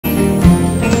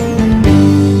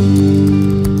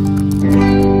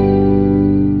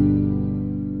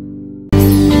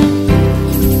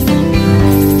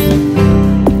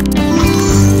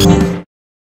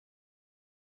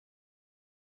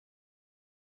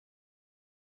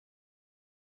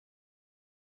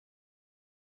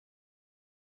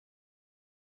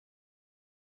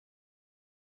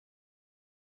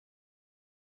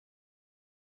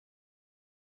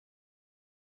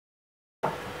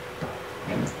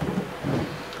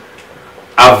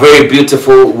A very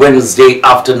beautiful Wednesday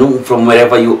afternoon from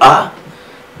wherever you are.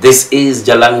 This is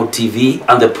Jalango TV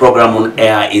and the program on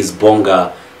air is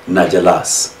Bonga na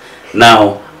Jalas.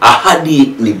 Now,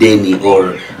 ahadi ni deni,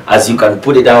 or as you can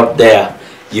put it out there,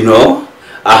 you know,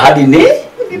 ahadi ni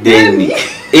deni.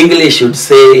 English should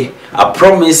say a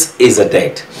promise is a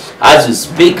debt. As we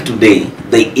speak today,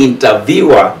 the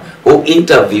interviewer who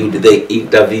interviewed the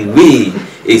interviewee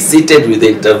is seated with the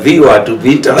interviewer to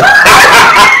be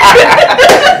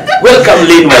Welcome,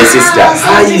 Lynn, my sister.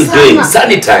 How are you doing?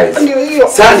 Sanitize.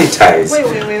 Sanitize.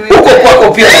 Huko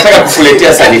kwako pia nataka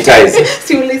kukuletea sanitize.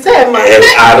 Si ulisema.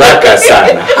 Haraka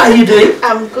sana. How are you doing?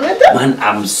 I'm good. Man,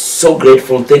 I'm so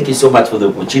grateful. Thank you so much for the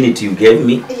opportunity you gave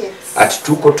me. Yes. At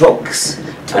Tuko Talks.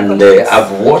 And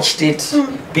I've watched it.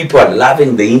 People are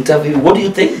loving the interview. What do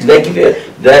you think? Did I give you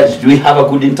do we have a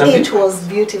good interview? It was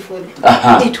beautiful.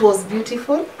 It was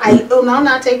beautiful. Unaona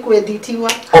hata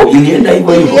ikueditiwa. Oh, ilienda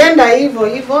hivyo hivyo. Ilienda hivyo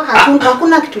hivyo.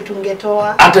 Hakuna kitu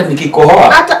tungetoa. Hata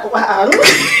nikikohoa. Hata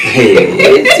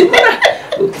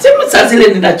Sema sasa zile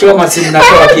ninachoma si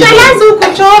ninatoa kitu. Lazima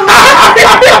kuchoma.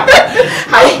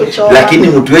 Haikuchoma. Lakini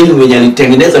mtu wenyu mwenye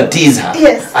alitengeneza teaser.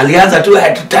 Yes. Alianza tu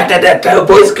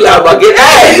boys club again.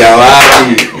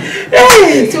 Jamani.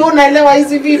 Si unaelewa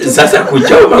hizi vitu. Sasa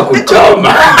kuchoma.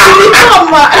 Kuchoma.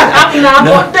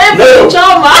 No.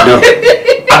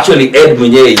 Actually Ed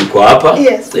mwenyewe yuko hapa.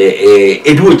 Yes.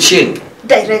 Edu Ching.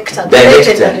 Director.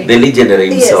 The legendary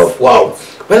himself. Yes. Wow.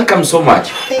 Yes. Welcome so much.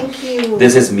 Thank you.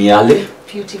 This is Miale.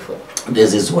 Beautiful.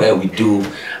 This is where we do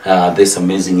this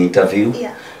amazing interview.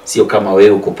 Yeah. Sio kama wewe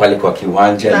uko pale kwa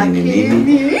kiwanja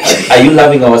nini. Are you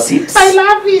loving our seats? I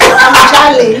love it. I'm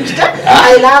challenged.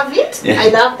 I love it. I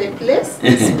love the place.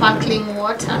 Sparkling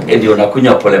water. Ndio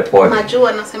unakunywa pole pole. Majua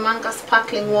anasemanga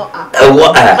sparkling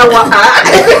water.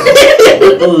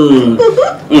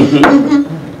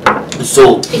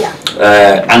 So,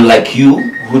 unlike you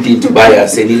who didn't buy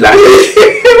us any lunch.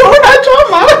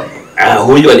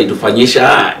 Huyu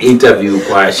alitufanyisha interview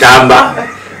kwa shamba.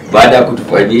 Baada ya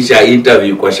kutufanyisha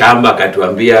interview kwa shamba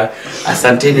akatuambia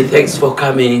asanteni, thanks for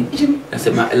coming.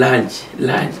 Nasema lunch.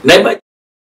 Na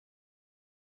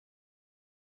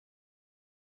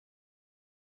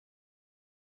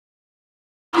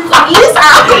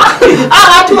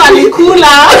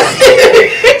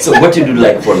So what did you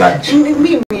like for lunch?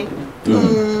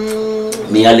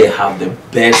 Miale have the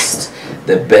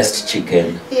best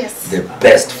chicken, yes, the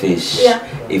best fish. Yeah.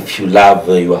 If you love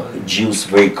your juice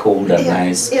very cold and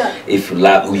nice, if you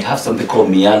love, we have something called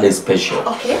Miale special.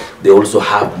 Okay. They also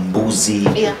have mbuzi.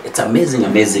 Yeah. It's amazing.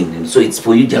 And so it's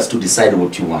for you just to decide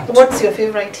what you want. What's your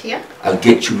favorite here? I'll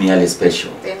get you Miale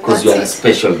special because you are a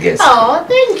special guest. Oh,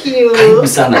 thank you.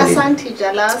 Asante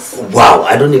Jalas. Wow,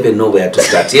 I don't even know where to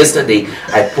start. Yesterday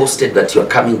I posted that you're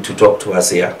coming to talk to us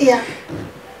here. Yeah.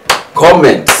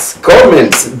 Comments,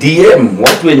 DM,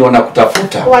 watu wenye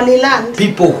wanakutafuta. Waliland.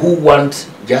 People who want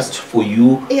just for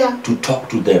you to talk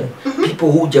to them.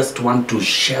 People who just want to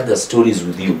share their stories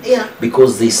with you. Yeah.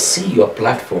 Because they see your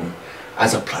platform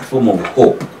as a platform of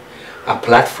hope. A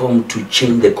platform to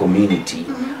change the community.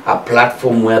 A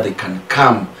platform where they can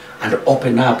come and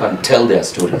open up and tell their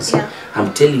stories. Yeah.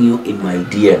 I'm telling you, in my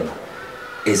DM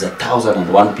is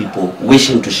 1,001 people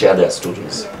wishing to share their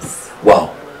stories. Yes. Wow.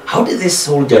 How did this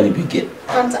whole journey begin?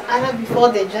 Before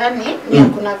the journey,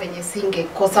 hakuna venye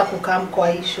singekosa kukam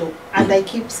kwa issue. And I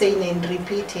keep saying and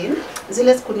repeating,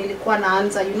 zile siku nilikuwa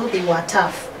naanza, you know, they were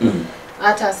tough.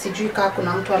 Hata sijui kama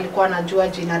kuna mtu alikuwa anajua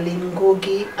jina Lynn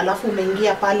Ngugi, alafu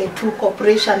umeingia pale Tuko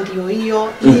pressure ndio hiyo,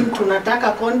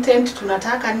 tunataka content,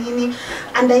 tunataka nini.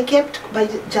 And I kept by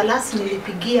Jalas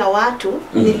nilipigia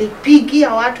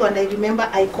watu and I remember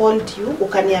I called you,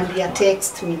 ukaniambia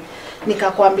text me.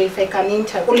 Nikakwambia if I can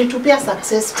ulitupia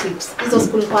success tips. Hizo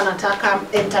siku nilikuwa nataka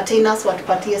entertainers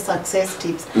watupatie success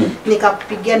tips.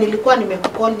 Nikakupigia, nilikuwa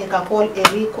nimekucall, nikacall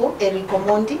Erico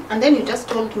Mondi, and then you just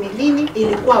told me lini,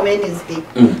 ilikuwa Wednesday.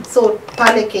 So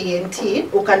pale KNT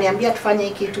ukaniambia tufanye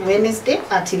hiki kitu Wednesday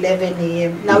at 11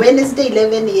 am. Na Wednesday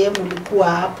 11 am ulikuwa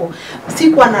hapo.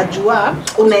 Sikuwa najua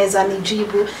unaweza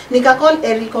nijibu. Nikacall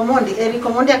Erico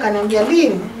Mondi akaniambia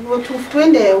Lynn,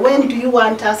 when do you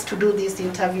want us to do this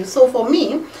interview? So for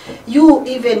me, you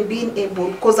even being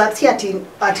able, because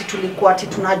ati tulikuwa ati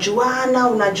tunajuana,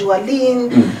 unajua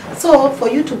Lynn. So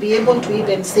for you to be able to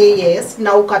even say yes,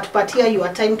 na ukatupatia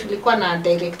your time, tulikuwa na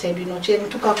directed, you know,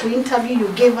 tukakuinterview, you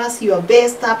gave us your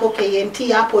best hapo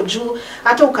KNT hapo juu,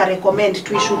 hata ukarecommend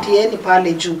tuishutieni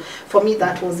pale juu. For me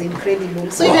that was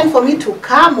incredible. So even for me to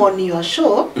come on your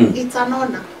show, it's an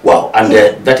honor. Wow, and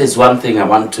that is one thing I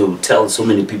want to tell so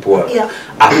many people who are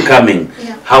upcoming.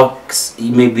 How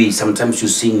maybe sometimes you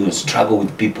sing, you struggle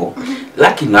with people.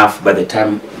 Lucky enough, by the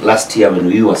time last year when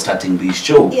we were starting this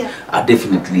show,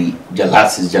 definitely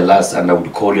Jalas is Jalas, and I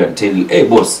would call you and tell you, hey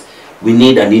boss, we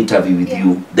need an interview with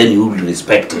you, then you will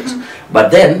respect it. But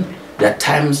then there are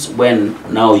times when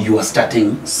now you are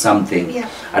starting something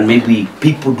and maybe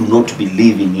people do not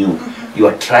believe in you. You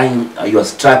are trying, you are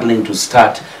struggling to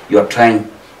start, you are trying.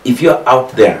 If you are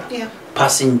out there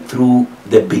passing through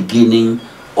the beginning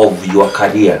of your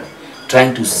career,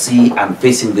 trying to see and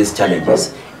facing these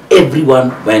challenges,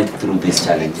 everyone went through these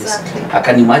challenges. I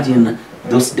can imagine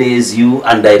those days you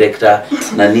and director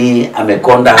Nani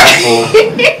amekonda hapo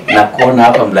na kona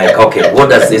hapo. I'm like, okay, what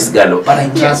does this girl do? But I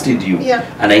trusted you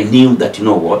and I knew that, you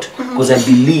know what, because I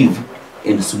believe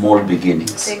in small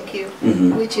beginnings. Thank you.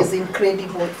 Which is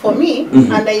incredible for me.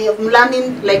 And I am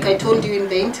learning, like I told you in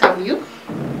the interview,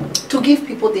 to give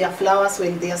people their flowers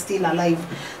when they are still alive.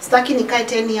 Staki nikae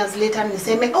 10 years later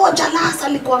niseme, oh Jalas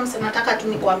alikuwa nataka tu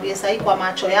nikuambie sahi kwa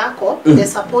macho yako. The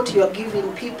support you are giving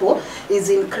people is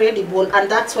incredible, and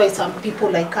that's why some people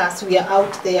like us, we are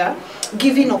out there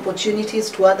giving opportunities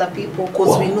to other people,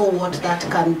 because we know what that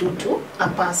can do to a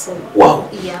person. Wow.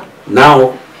 Yeah.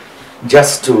 Now,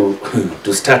 just to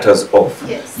start us off,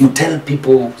 you tell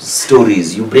people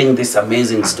stories, you bring these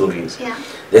amazing stories.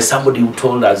 There's somebody who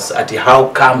told us at how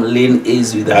come Lynn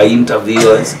is with her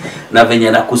interviewers, na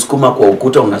venye na kusukuma kwa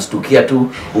ukuta unastukia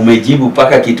tu umejibu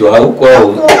paka kitu hauko.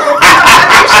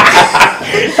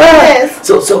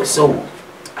 So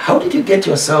how did you get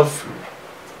yourself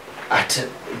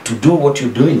to do what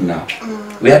you're doing now?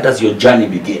 Where does your journey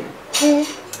begin?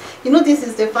 You know, this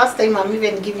is the first time I'm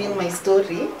even giving my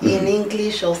story in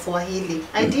English or Swahili.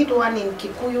 I did one in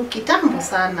Kikuyu kitambo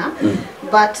sana,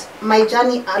 but my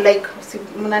journey, like,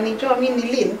 mnanijua mimi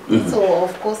ni Lynn, so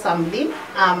of course I'm Lynn.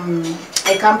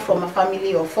 I come from a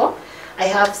family of 4. I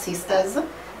have sisters,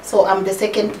 so I'm the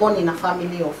second born in a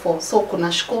family of 4. So kuna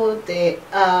Shko,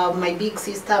 my big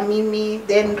sister Mimi,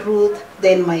 then Ruth,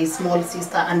 then my small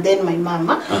sister, and then my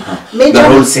mama.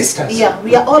 They're all sisters? Yeah,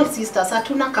 we are all sisters.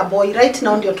 Hatuna kaboy. Right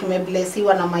now ndio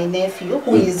tumeblessiwa na my nephew,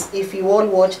 who is, if you all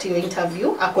watched your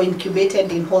interview, ako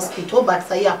incubated in hospital, but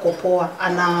sahi ako poa.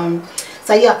 And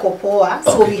sahi ako poa,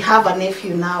 so we have a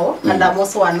nephew now, and I'm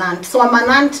also an aunt. So I'm an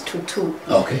aunt to 2.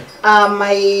 Okay.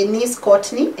 My niece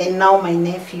Courtney, and now my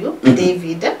nephew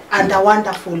David, and a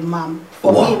wonderful mom.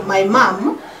 For me,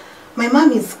 my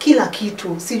mom is kila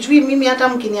kitu. Sijui mimi hata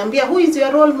mkiniambia who is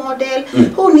your role model,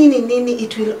 who nini,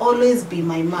 it will always be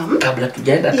my mom. Kabla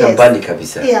tujaenda kampani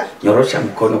kabisa, nyorosha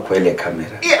mkono kwa ile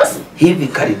kamera. Hivi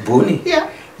karibuni,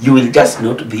 you will just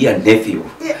not be a nephew.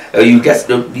 You will just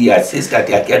not be a sister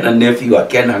akiana nephew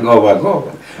akiana ngova.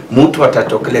 Mtu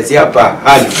atatokelezea hapa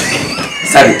hali.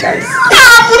 Sanitize.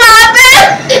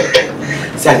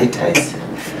 Sanitize.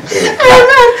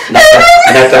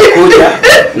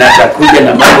 Natakuja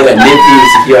na mambo ya nephew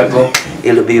sikio yako.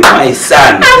 It'll be my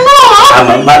son.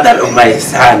 I'm a mother of my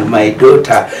son, my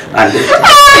daughter, and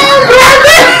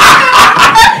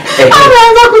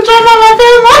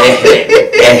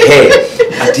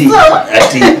ati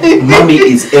mommy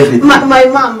is everything. My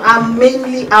mom,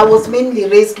 I was mainly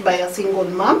raised by a single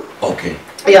mom. Okay.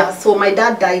 Yeah, so my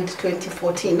dad died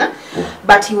 2014,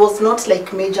 but he was not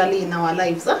like majorly in our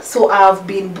lives. So I've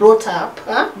been brought up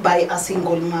by a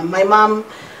single mom. My mom,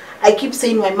 I keep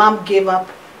saying my mom gave up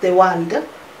the world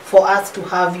for us to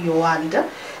have your world.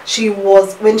 She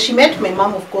was, when she met my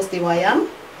mom, of course they were young.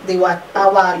 They were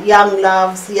our young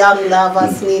lovers,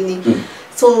 nini.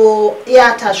 So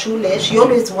yeah, at shule, she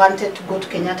always wanted to go to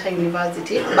Kenyatta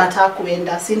University, but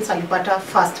hakuenda since alipata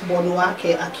first born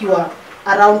wake akiwa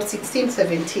around 16,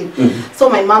 17. So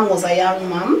my mom was a young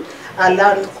mom. I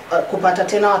learned kupata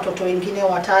tena watoto wengine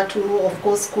watatu. Of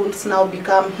course schools now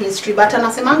become history, but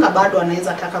anasemanga bado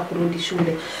anaweza taka kurudi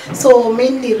shule. So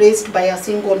mainly raised by a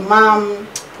single mom.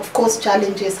 Of course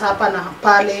challenges hapa na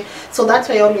pale. So that's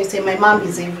why I always say my mom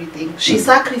is everything. She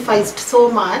sacrificed so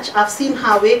much. I've seen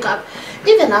her wake up.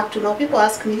 Even up to now, people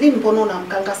ask me, Lynn, mbono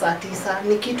unamkanga saa 9?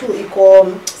 Ni kitu iko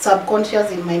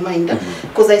subconscious in my mind.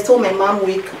 Because I saw my mom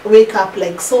wake up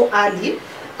like so early.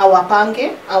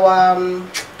 Awapange,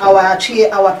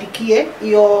 awapikie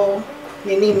iyo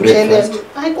nini mchele.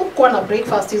 Haikuwa na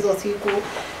breakfast hizo siku.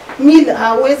 Meal,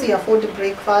 hawezi afford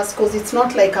breakfast because it's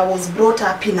not like I was brought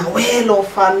up in a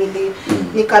well-off family.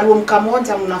 Ni karoom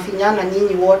kamoja mnafinyana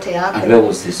nyinyi wote hapo. And where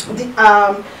was this one?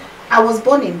 I was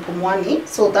born in Pumwani,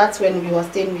 so that's when we were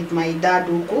staying with my dad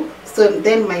huko. So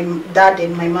then my dad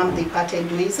and my mom, they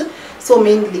parted ways. So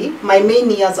mainly, my main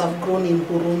years have grown in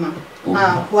Huruma.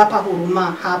 Hapa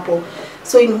Huruma hapo.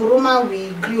 So in Huruma we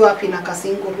grew up in a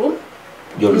single room.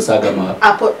 John Sagama.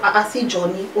 Apo asi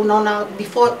Johnny, unaona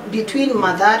between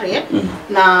Mathare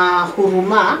na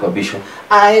Huruma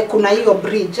kuna hiyo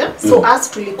bridge. So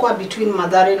us tulikuwa between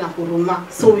Mathare na Huruma.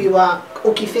 So we were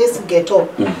ukiface ghetto.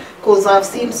 Because I've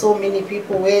seen so many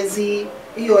people wezi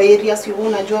hiyo areas you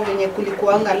unajua venye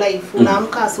kulikuanga life.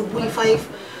 Unaamka asubuhi 5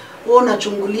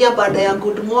 unachungulia baada ya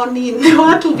good morning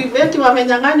watu viveti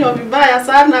wamenyang'anywa vibaya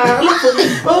sana.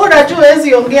 Unajua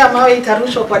wezi ongea mawe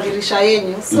itarushwa kwa dirisha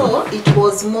yenu. So it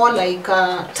was more like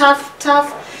a tough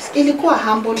ilikuwa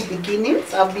humble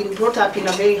beginnings. I've been brought up in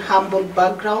a very humble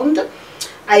background.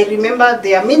 I remember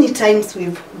there are many times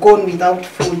we've gone without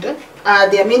food.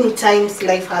 There are many times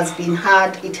life has been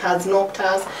hard, it has knocked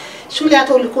us. Shule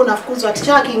hata ulikuwa unafukuzwa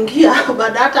ticha akiingia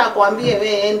baada hata akwambie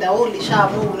wewe enda wewe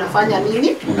ulishaamua unafanya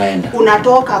nini?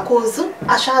 Unatoka cause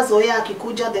ashazoea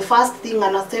akikuja the first thing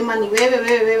anasema ni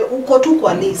wewe uko tu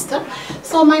kwa list.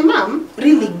 So my mom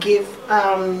really gave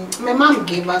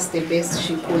gave us the best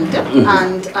she could.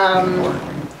 And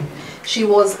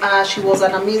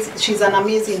she's an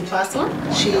amazing person.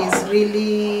 She's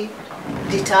really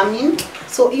determined.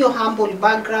 So hiyo humble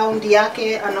background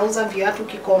yake, anauza viatu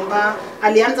Kikomba.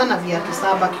 Alianza na viatu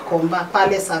 7 Kikomba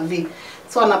pale Survey.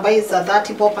 So anabai za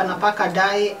 30 bob, anapaka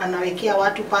dye, anawekea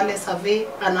watu pale Survey,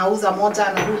 anauza moja,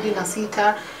 anarudi na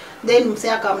 6. Then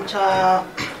msee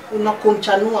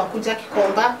kumchanua kuja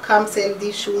Kikomba, come sell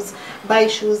these shoes, buy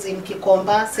shoes in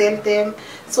Kikomba, sell them.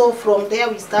 So from there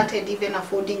we started even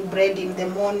affording bread in the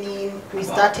morning. We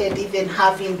started even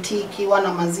having tea kiwa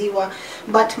na maziwa.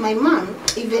 But my mom,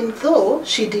 even though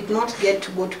she did not get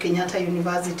to go to Kenyatta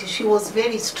University, she was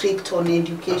very strict on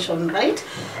education, right?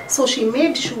 So she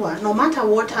made sure no matter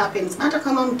what happens, hata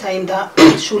kama mtaenda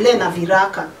shule na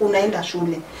viraka, unaenda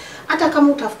shule. Hata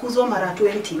kama utafukuzwa mara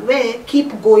 20, we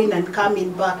keep going and coming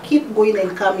back, keep going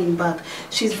and coming back.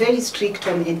 She's very strict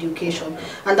on education.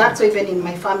 And that's why even in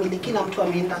my family, kila mtu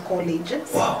ameenda college.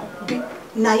 Wow.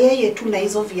 Na yeye tu na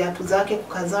hizo viatu zake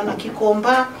kukazana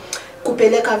Kikomba,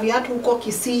 kupeleka viatu huko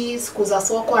Kisii, siku za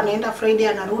soko anaenda Friday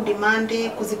anarudi Monday,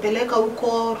 kuzipeleka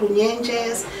huko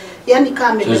Runyenjes. Yani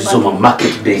kama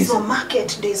market days. So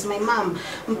market days my mom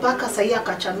mpaka sasa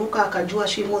akachanuka akajua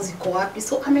shimo ziko wapi.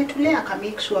 So ametulea aka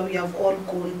make sure we have all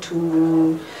gone to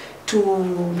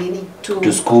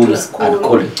school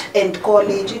and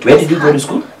college. Where did you go to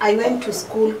school? I went to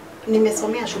school,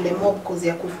 nimesomea shule mob kozi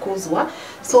ya kufukuzwa.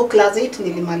 So class 8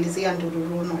 nilimalizia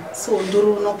Ndururuno. So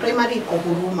Ndururuno primary iko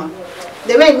Huruma.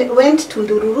 The way I went to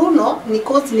Ndururuno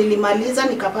because nilimaliza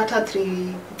nikapata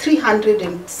 300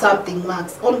 and something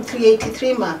marks, on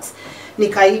 383 marks.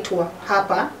 Nikaitwa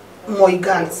hapa Moi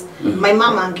Girls. My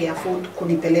mama ange afford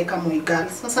kunipeleka Moi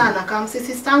Girls. Sasa anakaa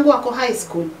sister yangu ako high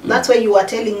school. That's why you are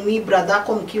telling me brother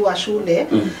yako mkiwa shule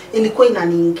ilikuwa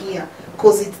inaniingia.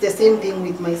 Because it's the same thing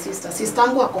with my sister. Sister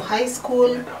yangu ako high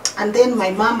school and then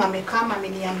my mama amekama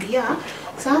ameniambia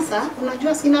sasa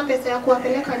unajua sina pesa ya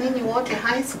kuwapeleka nyinyi wote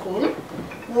high school,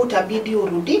 utabidi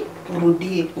urudie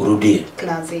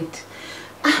class 8.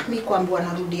 Mimi kuambiwa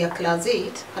narudia class 8,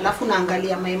 alafu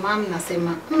naangalia my mom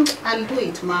nasema I'll do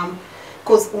it mom,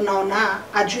 because unaona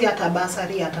ajui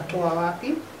atabasari atatoa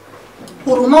wapi.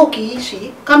 Huruma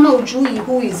ukiishi kama ujui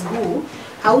who is who,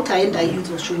 hautaenda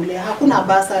hizo shule. Hakuna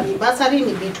basari. Basari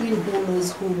ni between who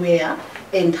knows who, where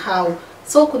and how.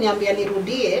 So kuniambia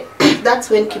nirudie,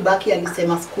 that's when Kibaki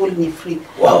alisema school ni free.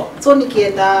 Wow. So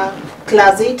nikienda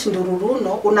class 8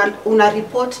 Ndururuno, una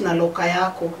report na loka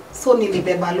yako. So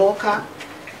nilibeba loka.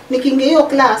 Nikiingia hiyo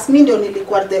class, mimi ndio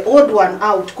nilikuwa the odd one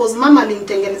out because mama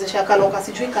alinitengenezesha kaloka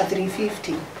sijui ka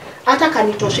 350. Hata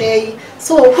kanitoshei.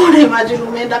 So una imagine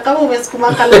umeenda kama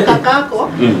umesukuma kaloka kako,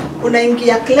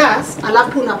 unaingia class,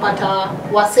 alafu unapata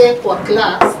wasee kwa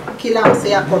class, kila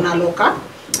msee ako na loka.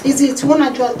 Hizi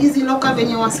unajua hizi loka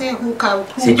venye wasee huka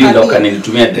sijui loka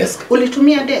nilitumia desk.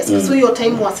 Ulitumia desk. So hiyo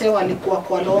time wasee walikuwa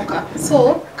kwa loka.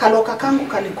 So kaloka kangu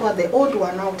kalikuwa the odd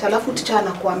one out. Alafu teacher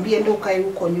anakuambia ndio ukae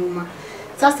huko nyuma.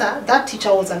 Sasa that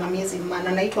teacher was an amazing man,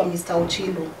 anaitwa Mr.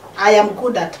 Ochilo. I am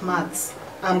good at maths.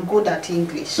 I'm good at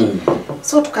English.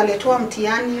 So tukaletwa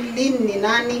mtihani, Lynn ni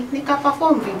nani,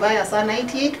 nikaperform vibaya sana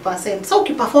 88%. So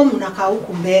ukiperform unakaa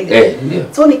huku mbele.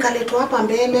 So nikaletwa hapa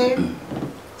mbele.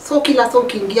 So kila so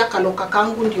kiingia kaloka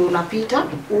kangu ndio unapita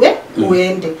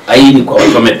uende. Hii ni kwa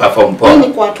watu wameperform poa. Hii ni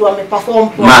kwa watu wameperform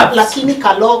poa, lakini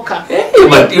kaloka.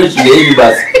 Matio shule hii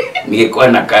basi ningekuwa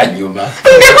nakaa nyuma.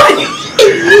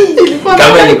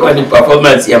 Kama ilikuwa ni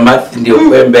performance ya math ndio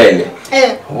kwa mbele.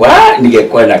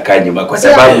 Ningekuwa nakaa nyuma kwa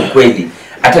sababu kweli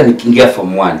hata nikiingia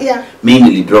form 1 mimi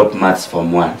nilidrop maths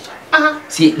form 1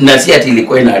 Si ati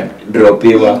ilikuwa ina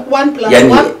dropiwa.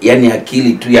 1+1. Yani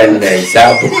akili tu yani na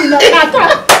hesabu.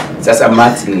 Sasa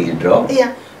maths nilidrop. Yeah.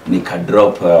 Nika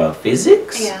drop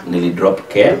physics, Yeah.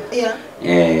 nilidrop chem. Yeah.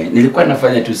 Nilikuwa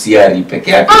nafanya tu CRE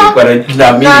peke yake, nilikuwa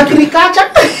naamini na agriculture.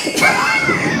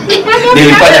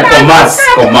 nilifanya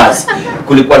commerce.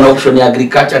 Kulikuwa na option ya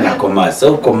agriculture na commerce.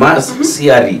 So commerce,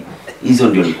 CRE, hizo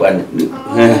ndio nilikuwa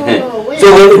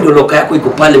so wewe ndio loka yako iko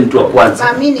pale mtu wa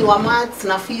kwanza. Mimi ni wa maths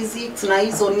na physics na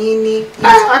hizo nini.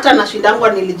 Hata na shindangwa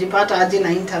nilijipata aje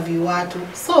na interview watu.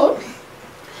 So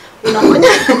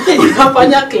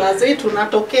unafanya class 8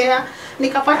 unatokea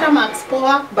nikapata max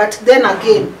poa, but then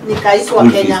again nikaitwa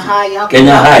Kenya High.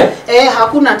 Kenya High.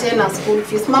 Hakuna tena school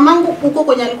fees. Mamangu huko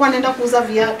kwenye alikuwa anaenda kuuza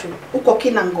viatu huko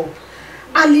Kinango,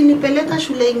 alinipeleka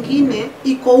shule ingine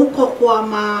iko huko kwa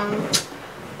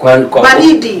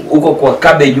baridi huko kwa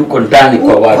cabbage huko ndani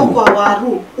kwa waru. Huko kwa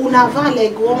waru unavaa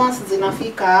legumes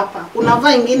zinafika hapa,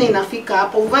 unavaa ingine inafika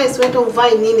hapa, uvae sweater,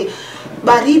 uvae nini,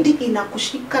 baridi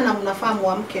inakushika na mnafaa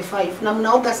muamke 5 na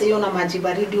mnaoga sio na maji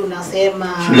baridi. Unasema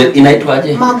shule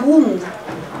inaitwaje? Magumu.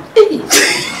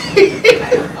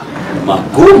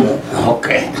 Magumu.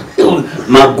 Okay.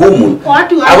 Magumu.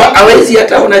 Hawezi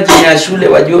hata unajia shule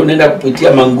wajua unaenda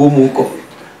kupitia mangumu huko.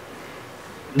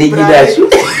 Dijida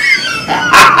shule.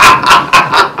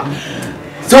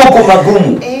 So uko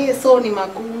magumu. So ni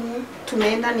magumu.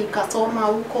 Tumeenda nikasoma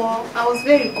huko. I was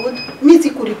very good. Mimi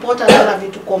sikuripota sana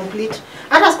vitu complete.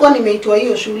 Hata sikuwa nimeitwa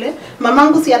hiyo shule.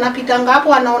 Mamangu si anapitanga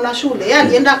hapo anaona shule. Yeye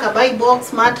alienda akabuy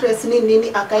box, mattress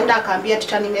nini akaenda akaambia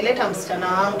teacher nimeleta msichana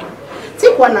wangu.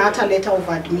 Sikuwa na hata letter of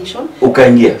admission.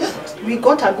 Ukaingia. We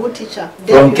got a good teacher.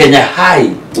 From Kenya High.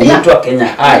 Unaitwa Kenya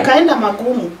High. Ukaenda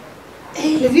Magumu.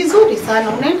 Ni vizuri sana.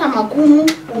 Unaenda Magumu,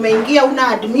 umeingia una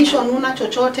admission, una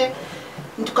chochote.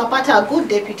 Tukapata a good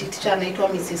deputy teacher anaitwa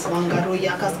Mrs. Wangaroi,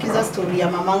 akasikiza story ya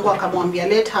mamangu akamwambia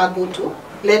let her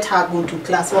go to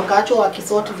class. Wakaacho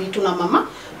wakisort vitu na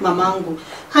mamangu.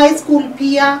 High school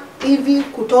pia hivi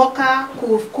kutoka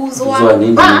kufukuzwa,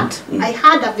 but I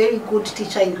had a very good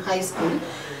teacher in high school.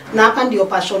 Na hapa ndio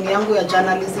passion yangu ya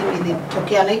journalism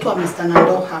ilitokea, anaitwa Mr.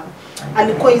 Nandoha.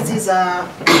 Alikuwa hizi za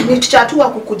nichatua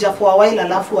kukuja for a while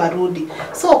alafu arudi.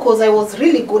 So cause I was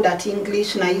really good at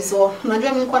English na hizo. Unajua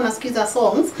mimi nilikuwa nasikiza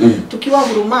songs tukiwa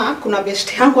Huruma, kuna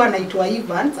best yangu anaitwa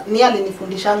Evans, ni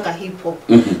alinifundishanga hip hop.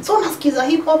 So nasikiza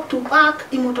hip hop Tupac,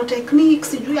 Imoto Technique,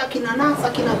 sijui akina Nasa,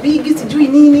 akina Biggie, sijui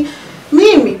nini.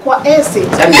 Mimi kwa essay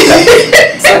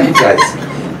sanitize.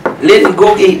 Lynn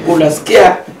Ngugi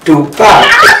unasikia Tupac.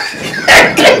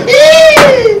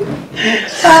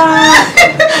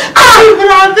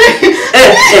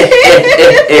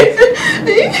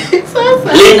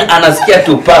 Lynn anasikia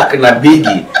Tupac na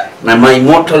Biggie na My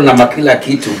Immortal na makila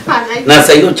kitu. Na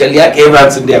sasa hiyo chali yake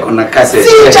Evans ndiye akona cassette.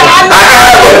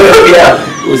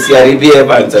 Usiharibie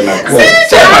Evans na kwa.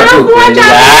 Sema tu kwenda.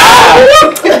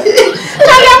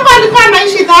 Jalango alikuwa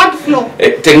anaishi third floor.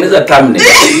 Tengeneza thumbnail.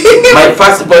 My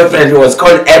first boyfriend was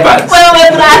called Evans.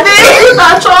 Wewe brother,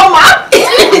 unachoma.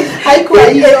 Haikuwa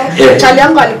hiyo.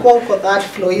 Jalango alikuwa huko third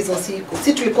floor hizo siku.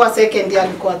 Si tulikuwa second year,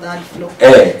 alikuwa third floor.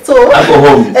 So hapo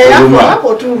home.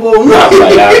 Hapo tu home.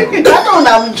 Hata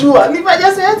unamjua. Nipaje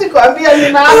siwezi kuambia ni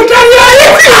nani.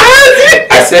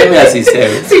 Aseme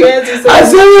asiseme. Siwezi sema.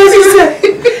 Aseme asiseme.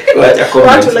 Wacha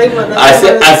comment.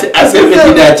 Aseme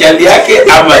jina chali yake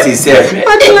ama asiseme.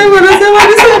 Watu live wanasema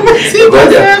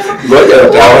niseme. Ngoja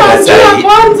utaona sasa.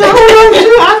 Kwanza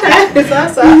unamjua hata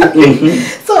sasa.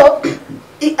 So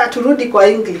aturudi kwa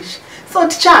English. So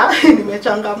teacher,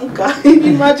 nimechangamka.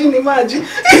 Imagine.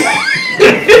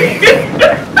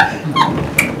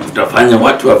 Tutafanya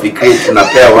watu wafikiri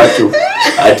tunapea watu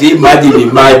ati maji ni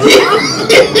maji.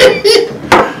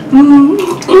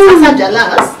 Sasa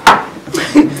Jalas.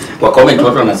 Kwa comment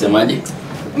watu wanasemaje?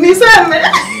 Niseme.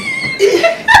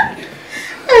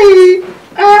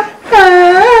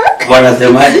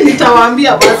 Wanasemaje?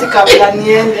 Nitawaambia basi kabla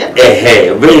niende.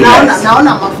 Very nice.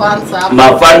 Naona mafans hapa.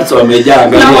 Mafans wamejaa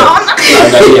angalia.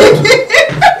 Angalia.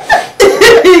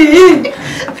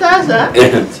 Sasa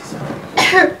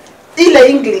ile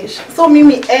English. So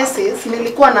mimi essays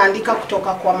nilikuwa naandika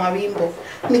kutoka kwa mawimbo.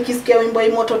 Nikisikia wimbo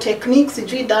Imoto Technique,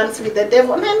 sijui Dance with the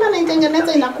Devil, naenda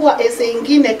naitengeneza inakuwa essay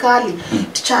ingine kali.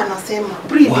 Teacher anasema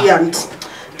brilliant.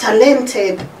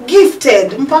 Talented,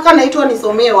 gifted, mpaka naitwa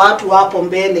nisomee watu hapo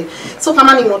mbele. So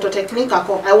kama ni Moto Technique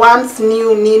ako, I once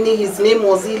knew nini, his name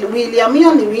was William.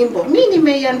 Hiyo ni wimbo. Mimi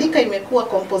nimeiandika imekuwa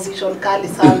composition kali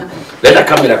sana. Leta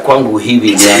kamera kwangu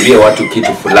hivi niambie watu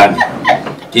kitu fulani.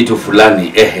 Kitu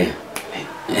fulani.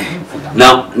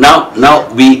 Now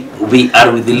we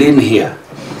are with Lynn here.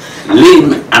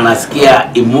 Lynn anasikia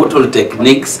Immortal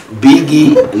Techniques,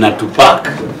 Biggie na Tupac.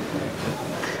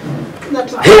 Na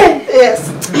Tupac. Yes.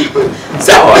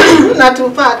 Sawa. Na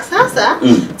Tupac. Sasa,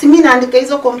 mimi naandika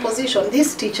hizo composition,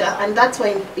 this teacher, and that's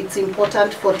why it's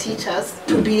important for teachers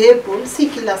to be able, si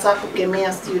kila saa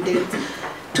kukemea students,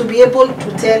 to be able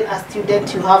to tell a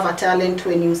student you have a talent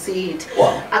when you see it.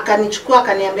 Wow. Akanichukua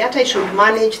akaniambia hata I should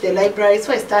manage the library,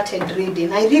 so I started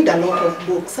reading. I read a lot of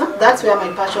books. That's where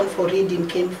my passion for reading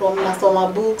came from.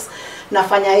 Nasoma books,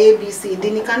 nafanya ABCD,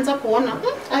 nikaanza kuona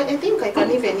I think I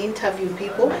can even interview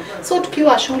people. So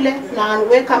tukiwa shule na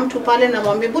weka mtu pale na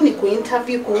mwambie hebu ni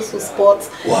kuinterview kuhusu sports.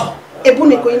 Wow. Hebu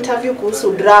ni kuinterview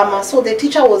kuhusu drama. So the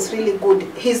teacher was really good.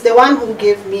 He's the one who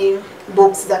gave me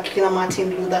books za kina Martin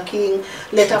Luther King,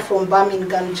 Letter from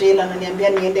Birmingham Jail, ananiambia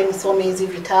niende nisome hizi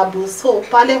vitabu. So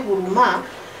pale Huruma,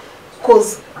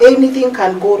 cause anything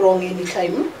can go wrong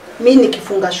anytime. Mimi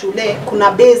nikifunga shule,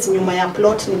 kuna base nyuma ya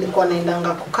plot nilikuwa naendanga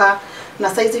kukaa,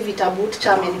 na saizi vitabu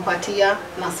teacher amenipatia,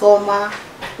 nasoma,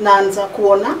 naanza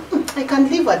kuona I can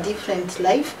live a different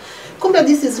life. Kumbe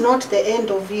this is not the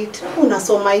end of it.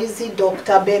 Unasoma hizi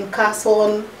Dr. Ben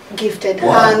Carson, Gifted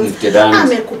Hands. Gifted Hands.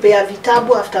 Amekupea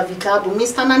vitabu after vitabu.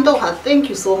 Mr. Nandoha, thank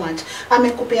you so much.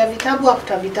 Amekupea vitabu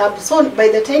after vitabu. So by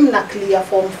the time na clear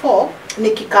form 4,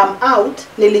 niki come out,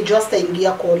 nilijua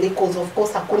sitaingia college because of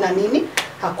course hakuna nini,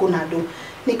 hakuna do.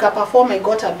 Nika perform, I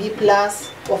got a B+,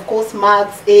 of course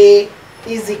maths A,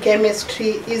 easy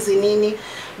chemistry, easy nini.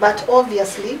 But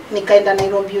obviously nikaenda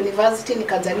Nairobi University,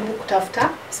 nikajaribu kutafuta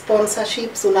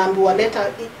sponsorships, unaambiwa leta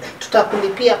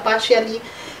tutakulipia partially,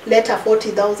 leta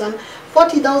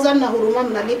 40,000 na Huruma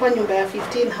mnalipa nyumba ya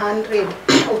 1,500.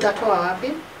 Utatoa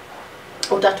wapi?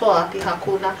 Utatoa wapi?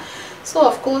 Hakuna. So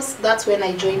of course that's when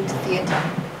I joined theater.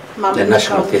 The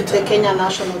National Theatre. The Kenya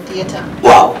National Theatre.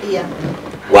 Wow. Yeah.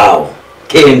 Wow.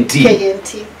 KNT.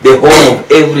 The home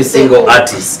of every single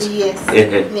artist. Yes.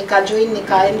 Nika join,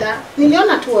 nikaenda.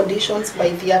 Niliona two auditions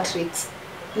by Theatrics.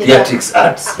 Theatrics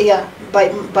Arts. Yeah, by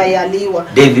Aliwa.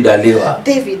 David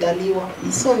Aliwa.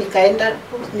 So nikaenda,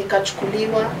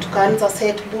 nikachukuliwa, tukaanza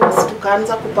set books,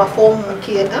 tukaanza kuperform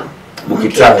mkienda.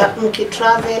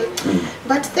 Mkitravel.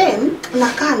 But then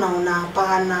nakaa naona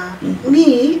hapana.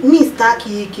 Mi staki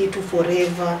hii kitu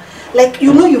forever. Like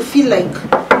you feel like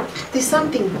there's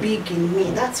something big in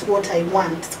me. That's what I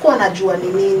want. Sikuwa najua ni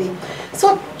nini.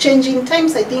 So changing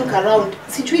times, I think around,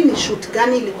 sijui ni shoot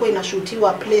gani ilikuwa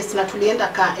inashootiwa place na tulienda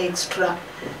ka extra.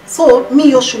 So mi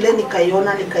hiyo shule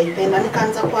nikaiona, nikaipenda,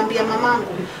 nikaanza kuambia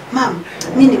mamangu, mam,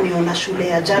 mi nimeona shule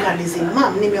ya journalism.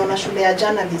 Mam, nimeona shule ya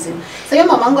journalism. Sasa hiyo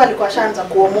mamangu alikuwa shaanza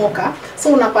kuomoka. So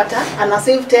unapata ana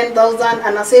save 10,000,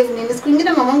 ana save nini. Siku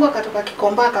nyingine mamangu akatoka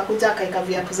Kikomba akakuja akaika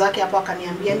viatu zake hapo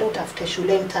akaniambia ndio utafute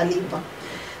shule nitalipa.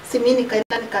 Mimi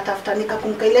nikaenda nikatafuta,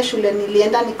 nikakumbuka ile shule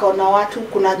nilienda nikaona watu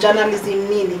kuna journalism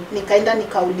nini, nikaenda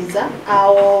nikauliza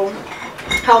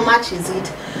how much is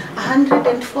it?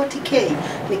 140k.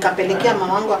 Nikapelekea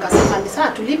mamangu akasema ni sawa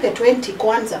tulipe 20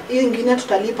 kwanza, hiyo nyingine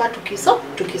tutalipa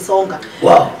tukisonga.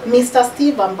 Wow. Mr.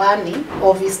 Steve Ambani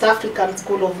of East African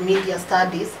School of Media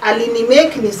Studies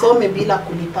alinimake nisome bila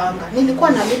kulipanga. Nilikuwa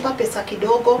nalipa pesa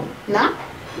kidogo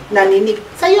na nini.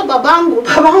 Sasa hiyo babangu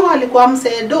alikuwa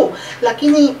msedo,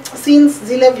 lakini since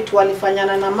zile vitu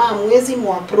walifanyana na mama mwezi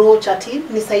muapproach ati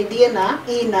nisaidie na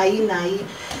hii na hii na hii.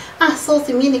 So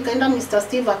mimi nikaenda, Mr.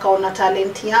 Steve akaona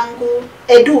talent yangu.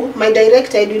 My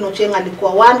director Edu Nochenga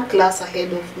alikuwa one class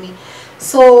ahead of me.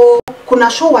 So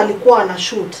kuna show walikuwa wana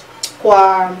shoot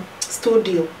kwa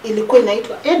studio, ilikuwa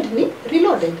inaitwa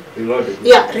Reloaded.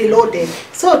 Yeah, Reloaded.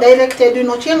 So director Edu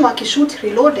Nochenga akishoot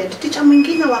Reloaded, teacher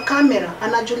mwingine wa camera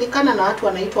anajulikana na watu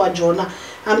wanaitwa Jonah.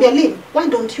 Ambia Lynn, why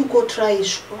don't you go try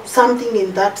something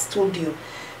in that studio?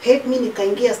 Mimi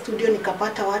nikaingia studio,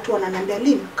 nikapata watu wananiambia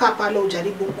Lynn, kaa pale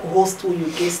ujaribu kuhost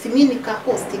huyu guest. Mimi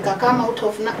nikahost,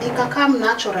 ikakam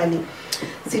naturally.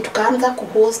 Tukaanza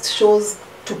kuhost shows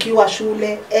tukiwa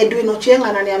shule. Edwin Ochieng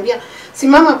ananiambia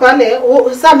simama pale.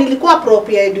 Sasa nilikuwa prop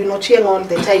ya Edwin Ochieng all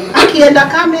the time. Akienda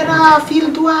camera,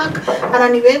 field work,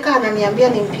 ananiweka, ananiambia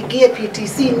nimpigie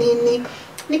PTC nini.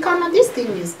 Nikaona this thing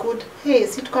is good.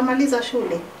 Si tukamaliza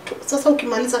shule. Sasa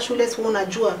ukimaliza shule si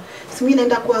unajua. Mimi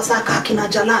naenda kwa saka kina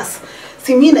Jalas.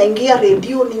 Mimi naingia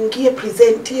radio, niingie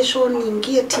presentation,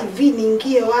 niingie TV,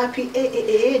 niingie wapi.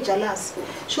 Jalas.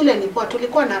 Shule ni poa,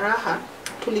 tulikuwa na raha,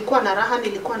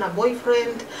 nilikuwa na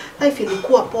boyfriend, life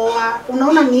ilikuwa poa.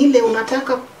 Unaona ni ile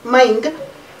unataka mind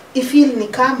ifeel ni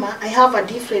kama I have a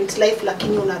different life,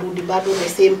 lakini unarudi bado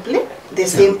the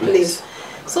same place.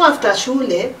 So after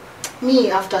shule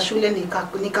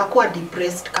nikakuwa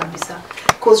depressed kabisa,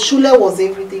 because shule was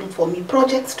everything for me.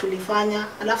 Projects tulifanya,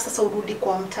 alafu sasa urudi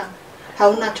kwa mtaa.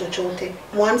 hauna chochote.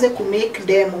 Mwanze ku make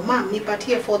demo. Mom,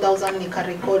 nipatie 4000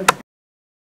 nikarecord.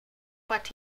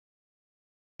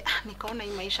 Nikaona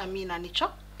hii maisha mimi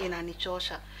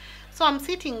inanichosha. So I'm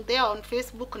sitting there on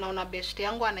Facebook, naona best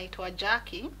yangu anaitwa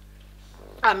Jackie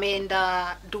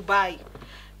ameenda Dubai.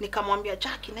 Nikamwambia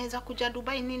Jackie, naweza kuja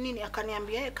Dubai nini?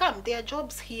 Akaniambia hey, come, there are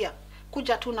jobs here.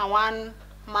 Kuja tu na 1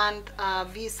 month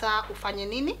visa ufanye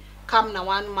nini? Come na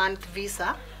 1 month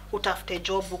visa utafute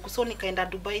job huko. So nikaenda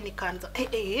Dubai, nikaanza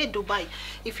hey, Dubai.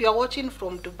 If you are watching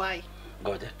from Dubai,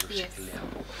 ngoja tushikilie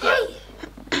hapo.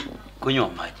 Kunywa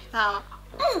maji.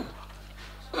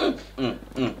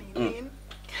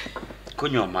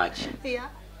 Kunywa maji. Yeah.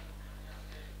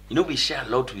 You know, we share a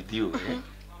lot with you.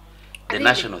 The really?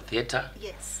 National Theatre.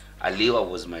 Yes. Aliwa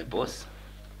was my boss.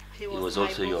 He was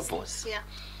also your boss. Yeah.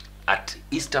 At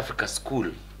East Africa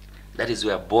School, that is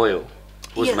where Boyo,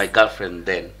 who was yes. my girlfriend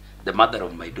then, the mother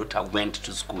of my daughter, went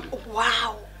to school.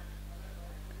 Wow.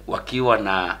 Wakiwa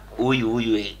na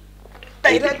huyu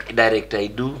director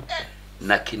Idu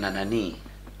na kina nani,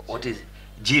 what is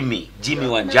Jimmy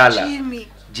Wanjala.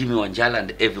 Jimmy Wanjala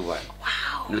and everyone.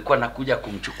 Wow. Nilikuwa nakuja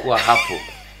kumchukua hapo.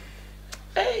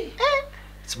 Hey.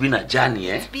 It's been a journey,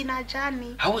 eh? It's been a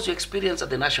journey. How was your experience at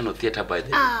the National Theatre by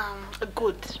the way?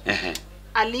 Good.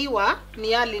 Aliwa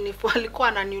ni alikuwa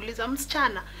ananiuliza,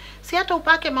 msichana, si hata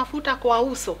upake mafuta kwa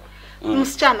uso.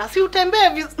 Msichana, si utembee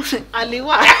vizuri.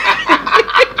 Aliwa.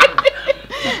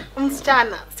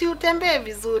 Msichana, si utembee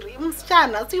vizuri.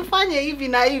 Msichana, si ufanye hivi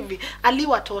na hivi.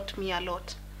 Aliwa taught me a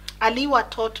lot.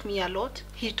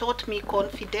 He taught me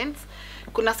confidence.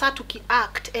 Kuna saa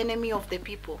tuki-act enemy of the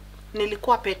people.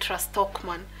 Nilikuwa Petra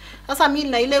Stockman. Sasa mimi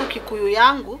na ile ukikuyu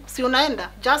yangu, si unaenda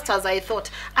just as I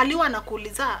thought. Aliwa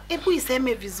nakuuliza, hebu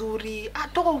iseme vizuri,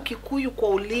 atoka ukikuyu kwa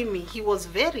ulimi. He was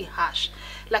very harsh.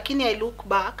 Lakini I look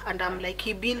back and I'm like,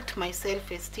 he built my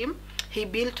self-esteem. He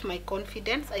built my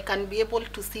confidence. I can be able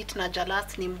to sit na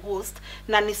Jalas ni host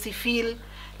na nisi feel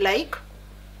like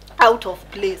out of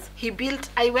place.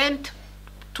 I went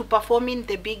to performing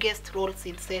the biggest roles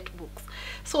in set books.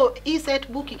 So hii set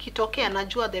book ikitokea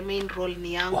najua the main role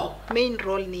ni yangu. Wow. Main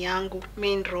role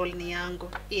ni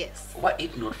yangu. Yes. Why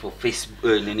it not for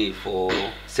Facebook for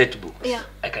set books? Yeah.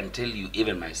 I can tell you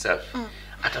even myself.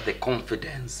 At the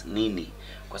confidence nini,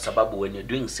 kwa sababu when you're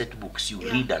doing set books you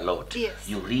read a lot. Yes.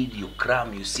 You read, you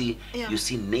cram, you see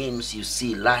names, you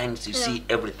see lines, you see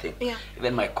everything.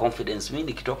 Even my confidence mimi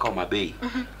nikitoka Omabei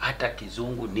hata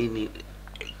kizungu nini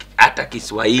hata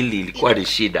Kiswahili ilikuwa ni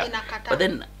shida. But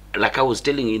then like I was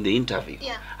telling you in the interview,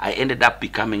 I ended up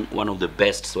becoming one of the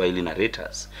best Swahili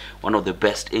narrators, one of the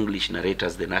best English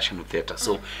narrators the National Theatre.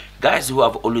 So guys who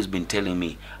have always been telling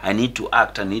me I need to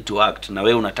act, na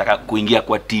wewe unataka kuingia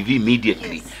kwa TV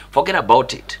immediately, forget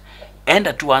about it.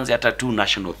 Enda tuanze hata tu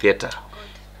National Theatre.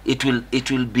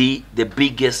 It will be the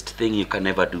biggest thing you can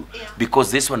ever do,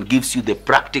 because this one gives you the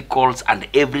practicals and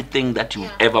everything that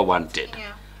you've ever wanted.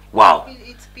 Wow.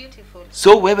 It's beautiful.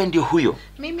 So wewe ndio huyo?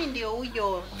 Mimi ndio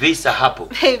huyo. Visa hapo.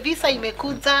 Visa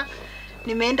imekuja.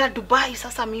 Nimeenda Dubai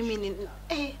sasa mimi ni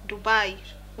Dubai.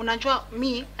 Unajua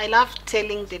I love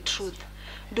telling the truth.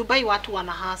 Dubai watu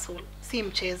wana hustle, si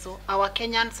mchezo. Our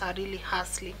Kenyans are really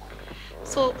hustling.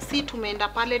 So si tumeenda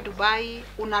pale Dubai,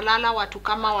 unalala watu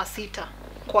kama wasita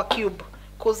kwa cube.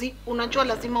 Kozi unajua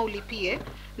lazima ulipie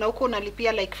na huko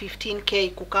unalipia like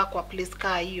 15k kukaa kwa place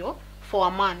kaa hiyo for a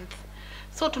month.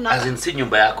 So si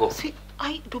nyumba yako.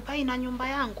 Dubai na nyumba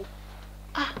yangu.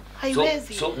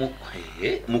 Haiwezi. So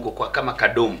muko kwa kama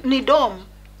kadom. Ni dom.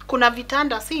 Kuna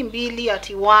vitanda si mbili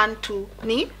ati 1 2,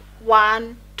 ni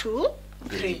 1 2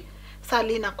 3.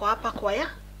 Salina kwa hapa kwa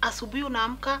asubuhi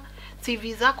unaamka,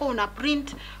 CV zako una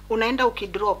print, unaenda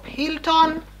ukidrop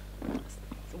Hilton,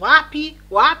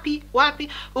 wapi.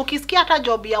 Ukisikia hata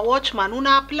job ya watchman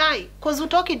una apply. Cause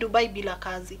utoki Dubai bila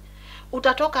kazi.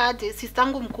 Utatoka aje?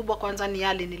 Sistangu mkubwa kwanza ni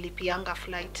yale nilipianga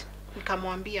flight.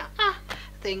 Nikamwambia,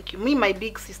 thank you. My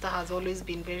big sister has always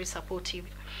been very supportive.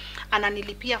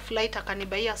 Ananilipia flight,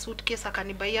 akanibaia suitcase,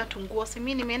 akanibaia tunguo.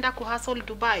 Mimi nimeenda kuhustle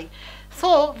Dubai.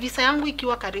 So visa yangu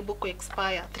ikiwa karibu ku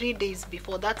expire 3 days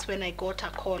before, that's when I got a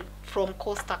call from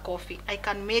Costa Coffee. I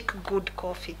can make good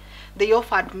coffee. They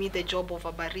offered me the job of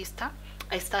a barista.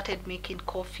 I started making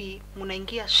coffee.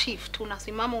 Unaingia shift,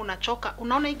 unasimama unachoka.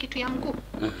 Unaona hii kitu ya mguu?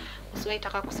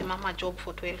 Usiwaitaka kusimama job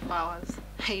for 12 hours.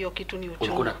 Hiyo kitu ni uchungu.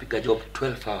 Ulikuwa unapiga job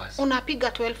 12 hours? Unapiga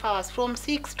 12 hours from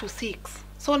 6 to 6.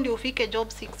 So ndio ufike job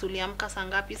 6, uliamka saa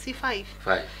ngapi? Si 5.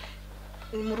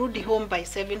 Mrudi home by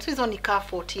 7. So hizo ni kaa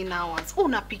 14 hours.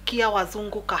 Unapikia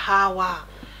wazungu kahawa.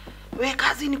 we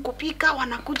kazi ni kupika,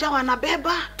 wanakuja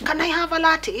wanabeba, can I have a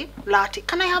latte? Latte.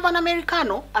 Can I have an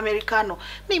americano? Americano.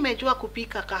 Nimejua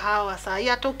kupika kahawa saa hii,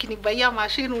 hata ukinibaia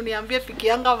machine uniambie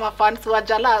pikianga mafans wa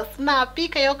Jalas na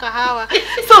pika hiyo kahawa.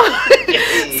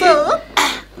 So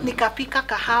nikapika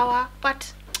kahawa, but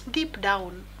deep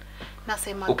down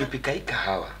nasema ukipika hii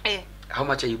kahawa, how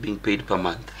much are you being paid per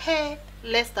month? Hey,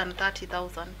 less than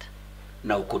 30,000.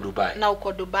 Na uko Dubai. Na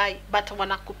uko Dubai, but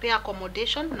wanakupea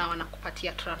accommodation na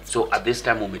wanakupatia transport. So at this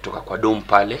time umetoka kwa dom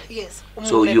pale? Yes.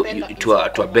 So you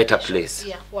to a better place.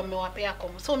 Yeah, wamewapea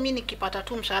so mimi nikipata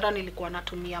tu mshahara nilikuwa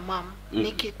natumia mam.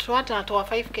 Nikitoa natoa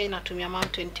 5k natumia mam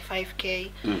 25k.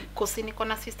 Kosi niko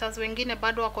na sisters wengine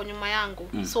bado wako nyuma yangu.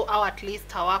 So au at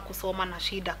least hawakusoma na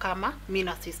shida kama mimi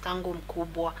na sister yangu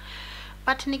mkubwa.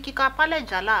 But nikikaa pale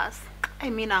Jalas,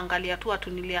 mimi naangalia tu watu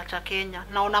niliacha Kenya.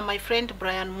 Naona my friend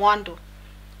Brian Mwando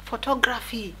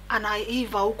photography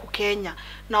anaiva huku Kenya.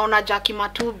 Naona Jackie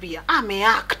Matubia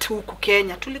ameact huku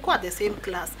Kenya. Tulikuwa the same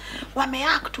class.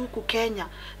 Wameact huku Kenya.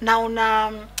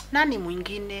 Naona nani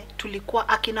mwingine? Tulikuwa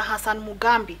akina Hassan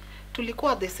Mugambi.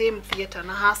 Tulikuwa the same theater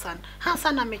na Hassan.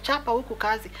 Hassan amechapa huku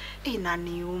kazi.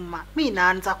 Inaniuma. Mimi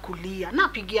naanza kulia.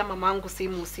 Napigia mamangu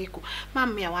simu usiku.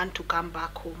 Mom, I want to come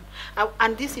back home.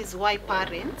 And this is why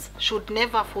parents should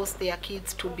never force their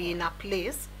kids to be in a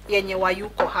place yenye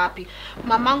wayuko happy.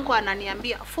 Mamangu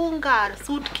ananiambia funga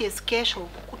suitcase kesho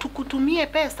tukutumie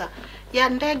pesa ya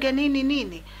ndege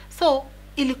nini. So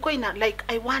ilikuwa like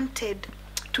I wanted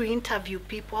to interview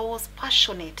people. I was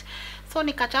passionate. So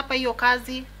nikachapa hiyo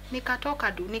kazi,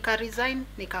 nikatoka nika resign,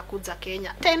 nikakuja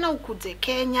Kenya. Tena ukuje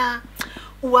Kenya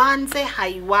uanze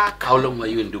haiwaka. How long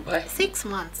were you in Dubai? 6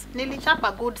 months.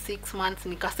 Nilichapa good 6 months,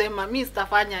 nikasema mimi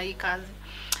sitafanya hii kazi.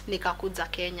 Nikakuja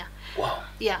Kenya. Wow.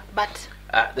 Yeah, but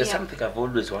there's something I've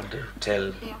always wanted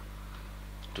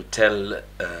to tell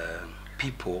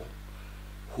people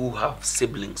who have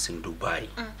siblings in Dubai.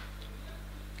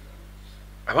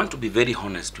 I want to be very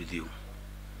honest with you.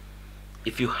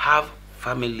 If you have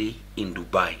family in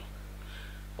Dubai,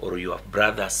 or you have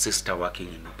brother, sister working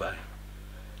in Dubai,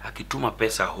 akituma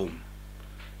pesa home,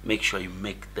 make sure you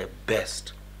make the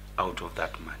best out of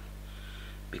that money.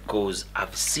 Because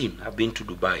I've been to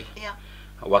Dubai. Yeah.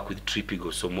 I work with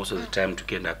Tripigo, so most of the time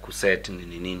tukienda kuset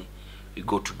nini, we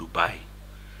go to Dubai.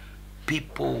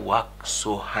 People work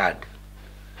so hard.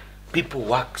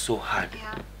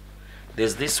 Yeah.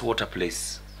 There's this water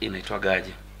place inaitwa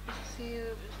gaje?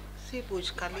 Si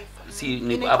Burj Khalifa. Si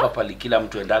ni hapa pale kila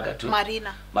mtu endaga tu.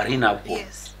 Marina hapo.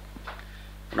 Yes.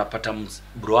 Unapata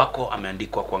bro wako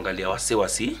ameandikwa kuangalia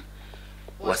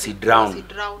wasi drown.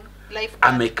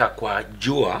 Ameka kwa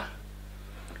jua.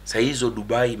 Saa hizo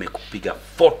Dubai imekupiga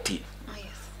 40. Yes.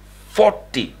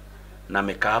 40 na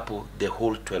ameka hapo the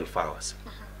whole 12 hours.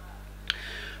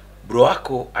 Bro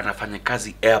wako anafanya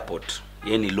kazi airport,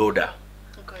 yeye ni loader.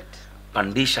 Good.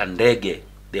 Pandisha ndege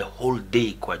the whole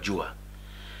day kwa jua.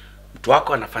 Mtu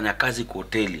wako anafanya kazi kwa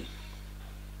hoteli.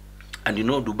 And you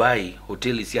know Dubai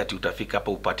hoteli si ati utafika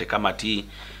hapa upate kama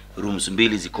rooms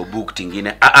 2 ziko booked,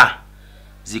 ingine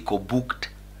ziko booked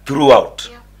throughout.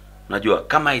 Yeah. Unajua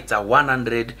kama it's a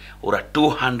 100 or a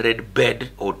 200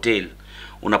 bed hotel,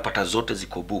 unapata zote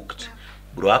ziko booked. Yeah.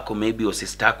 Bro wako maybe o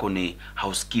sister yako ni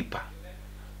housekeeper.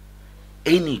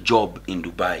 Any job in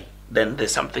Dubai, then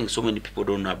there's something so many people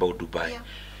don't know about Dubai. Yeah.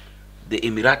 The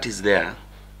Emiratis there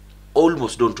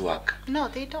almost don't work. No,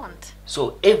 they don't.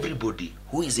 So everybody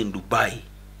who is in Dubai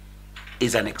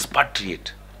is an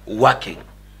expatriate working.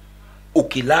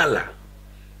 Ukilala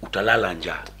utalala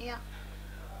njaa. Yeah.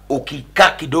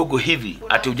 Ukikaa kidogo hivi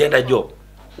ati ujaenda job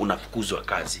unafukuzwa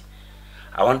kazi.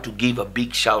 I want to give a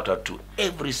big shout out to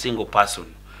every single person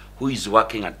who is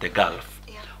working at the Gulf.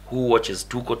 Yeah. Who watches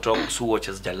Tuko Talks, who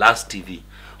watches Jalas TV.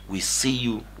 We see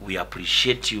you, we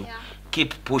appreciate you. Yeah.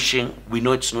 Keep pushing. We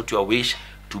know it's not your wish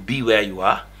to be where you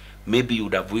are. Maybe you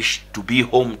would have wished to be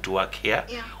home to work here.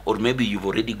 Yeah. Or maybe you've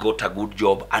already got a good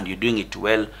job and you're doing it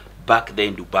well back there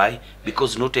in Dubai,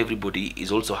 because not everybody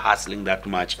is also hustling that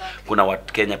much. Exactly. Kuna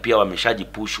watu Kenya pia wameshaji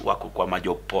push wako kwa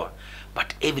majob poa.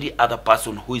 But every other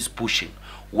person who is pushing,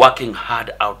 working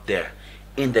hard out there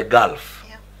in the Gulf,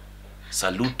 yeah,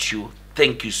 salute you.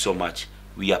 Thank you so much.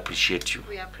 We appreciate you.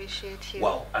 We appreciate you.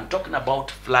 Wow. I'm talking about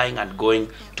flying and going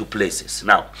to places.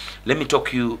 Now, let me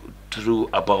talk you through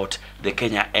about the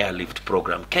Kenya Airlift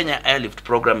program. Kenya Airlift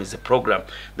program is a program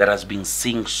that has been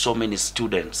seeing so many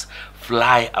students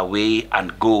fly away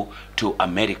and go to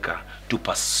America to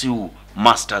pursue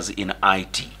masters in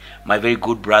IT. My very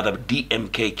good brother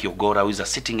DMK Kyogora, who is a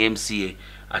sitting MCA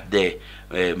at the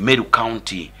Meru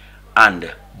County,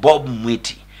 and Bob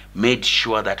Mwiti made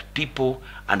sure that people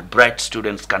and bright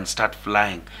students can start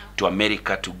flying to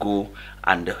America to go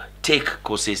and take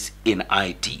courses in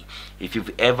IT. If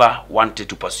you've ever wanted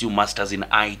to pursue masters in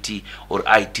IT or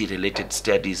IT related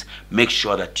studies, make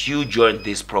sure that you join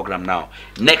this program now.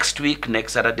 Next week,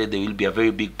 next Saturday, there will be a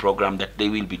very big program that they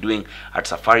will be doing at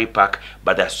Safari Park,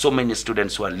 but there are so many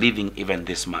students who are leaving even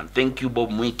this month. Thank you, Bob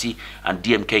Mwiti and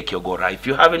DMK Kyogora. If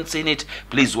you haven't seen it,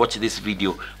 please watch this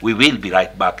video. We will be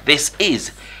right back. This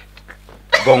is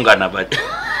Bonga Nabad.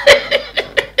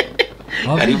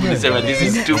 This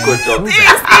is Tuko Talk.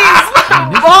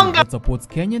 That supports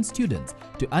Kenyan students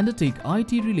to undertake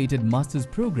IT-related master's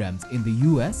programs in the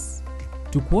US.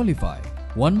 To qualify,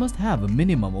 one must have a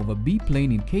minimum of a B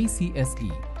plane in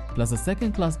KCSE plus a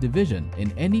second-class division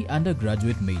in any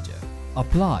undergraduate major.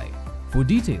 Apply. For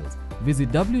details,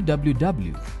 visit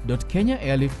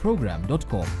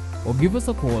www.kenyaairliftprogram.com or give us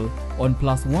a call on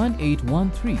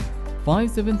 +1813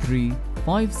 573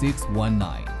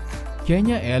 5619.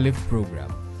 Kenya Airlift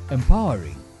Program,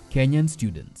 empowering Kenyan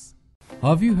students.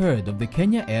 Have you heard of the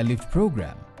Kenya Airlift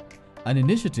Program? An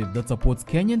initiative that supports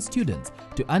Kenyan students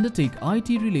to undertake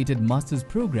IT-related master's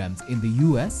programs in the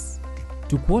US?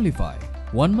 To qualify,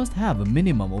 one must have a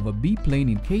minimum of a B plane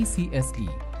in KCSE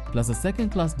plus a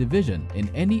second-class division in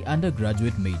any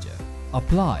undergraduate major.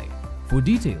 Apply. For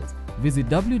details, visit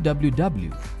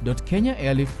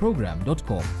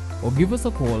www.kenyaairliftprogram.com or give us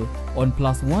a call on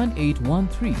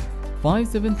 +1813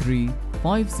 573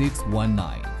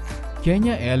 5619.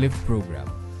 Kenya Airlift Program,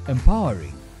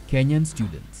 empowering Kenyan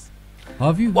students.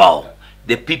 Have you? Wow,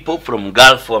 the people from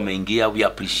Gulf wameingia. We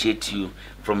appreciate you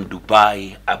from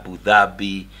Dubai, Abu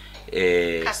Dhabi,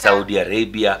 Saudi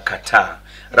Arabia, Qatar.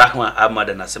 Rahma Ahmad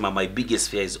anasema my biggest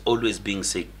fear is always being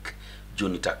sick. Juu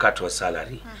nitakatwa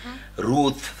salary.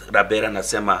 Ruth Rabera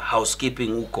anasema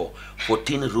housekeeping huko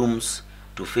 14 rooms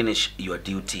to finish your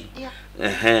duty.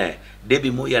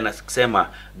 Debbie Moya anasema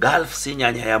Gulf si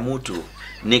nyanya ya mtu,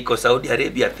 niko Saudi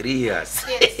Arabia 3 years.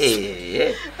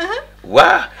 Yes.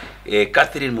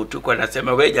 Catherine Mutuko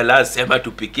anasema weja la sema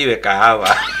tupikiwe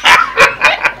kahawa.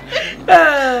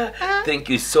 Thank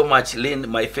you so much, Lynn,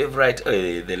 my favorite.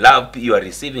 The love you are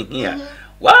receiving here.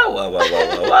 Wow.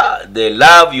 The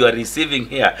love you are receiving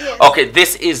here. Yes. Okay,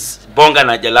 this is Bonga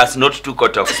na Jalas, not Tuko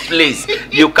Talks. Please,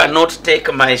 you cannot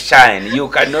take my shine. You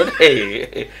cannot.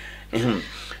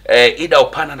 Ida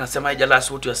Opana nasema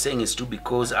Jalas, what you are saying is true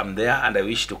because I'm there and I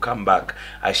wish to come back.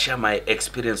 I share my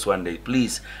experience one day.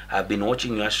 Please, I've been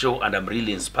watching your show and I'm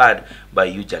really inspired by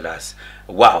you, Jalas.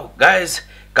 Wow, guys.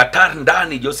 Qatar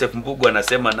ndani Joseph Mbugu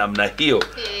anasema namna hiyo.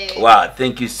 Wow,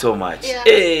 thank you so much.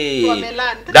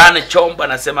 Dan Chomba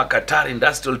anasema Qatar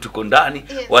Industrial tuko ndani.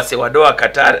 Wase wadoa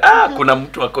Qatar. Kuna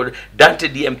mtu wako Dante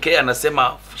DMK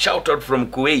anasema shout out from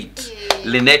Kuwait.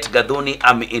 Lynette Gadhoni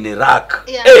I'm in Iraq.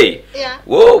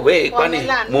 Kwani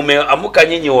mumeamuka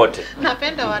nyinyi wote?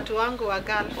 Napenda watu wangu wa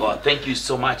Gulf. Wow, thank you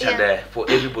so much and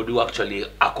for everybody who actually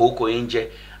ako huko nje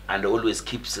and always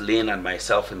keeps Lynn and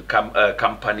myself in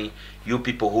company. You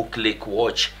people who click,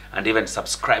 watch, and even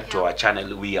subscribe to our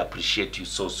channel, we appreciate you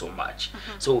so much.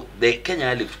 So the Kenya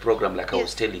Airlift Program, like I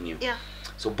was telling you.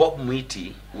 So Bob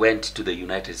Mwiti went to the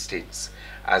United States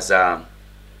as a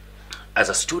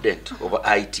student of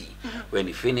IT. When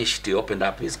he finished, he opened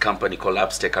up his company called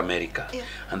Upstake America,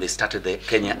 and they started the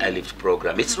Kenya Airlift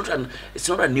Program. It's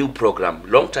not a new program.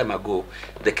 Long time ago,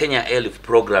 the Kenya Airlift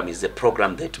Program is the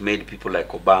program that made people like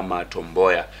Obama, Tom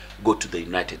Mboya go to the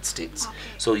United States.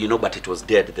 So but it was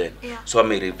dead then. So I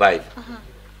may revive.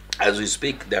 As we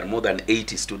speak, there are more than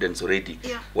 80 students already.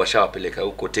 Washawapeleka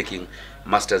huko taking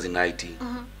masters in IT.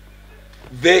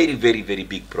 Very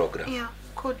big program.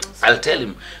 I'll tell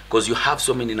him, because you have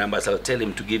so many numbers, I'll tell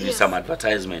him to give you some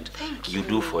advertisement. You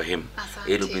do for him.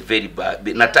 It'll be very bad.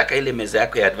 Nataka ile meza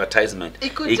yako ya advertisement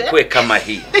ikue kama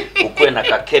hii. Ukue na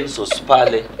Kakensos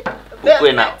pale,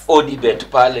 ukue na Odibet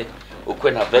pale,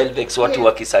 ukue na Velvex watu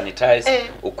wakisanitize,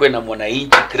 ukue na Mwananchi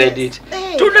Credit.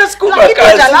 Tunasukuma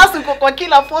kazi. Jalas uko kwa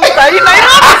kila posta hii.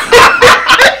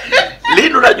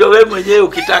 Lynn, unajua wewe mwenyewe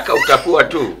ukitaka utakuwa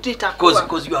tu.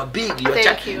 Because you are big.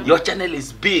 Your channel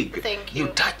is big. You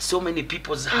touch so many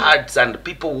people's hearts and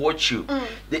people watch you.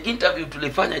 The interview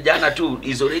tulifanya jana tu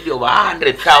is already over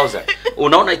 100,000.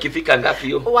 Unaona ikifika ngapi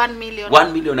hiyo? 1 million.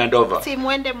 1 million and over. Si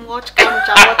muende mwatch kama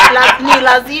ni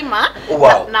lazima.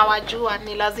 Na wajua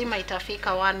ni lazima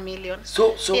itafika 1 million.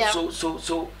 So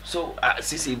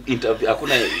sisi interview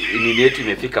hakuna nini yetu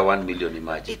imefika 1 million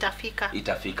imagine.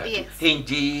 Itafika. Yes. In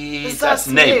Jesus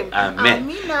name.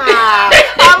 Amen.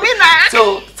 Amina.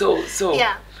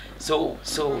 So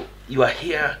you are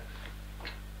here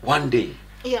one day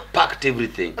Yeah. Packed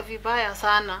everything. Vibaya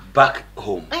sana. Back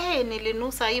home.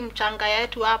 Nilinusa hii mchanga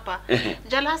yetu hapa.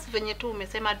 Jalas venye tu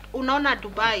umesema unaona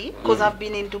Dubai, because I've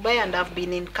been in Dubai and I've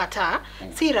been in Qatar,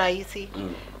 si rahisi.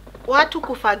 Watu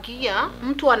kufagia,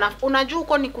 mtu unajua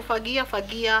uko ni kufagia,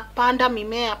 panda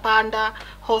mimea, panda,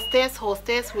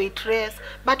 hostess, waitress,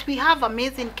 but we have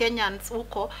amazing Kenyans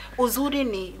huko. Uzuri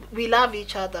ni we love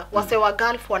each other. Wase wa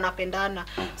Gulf wanapendana.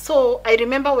 So I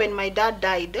remember when my dad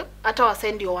died, hata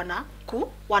wase ndio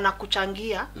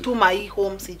wanakuchangia to my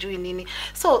home sijui nini.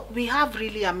 So we have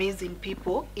really amazing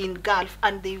people in Gulf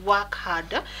and they work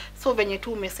hard. So venye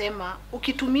tu umesema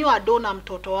ukitumiwa dona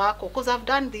mtoto wako, because I've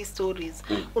done these stories,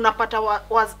 unapata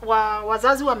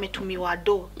wazazi wametumiwa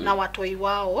do na watoi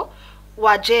wao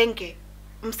wajenge,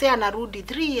 mse anarudi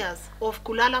 3 years of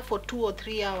kulala for 2 or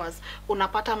 3 hours,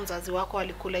 unapata mzazi wako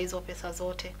alikula hizo pesa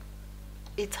zote.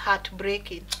 It's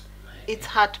heartbreaking. It's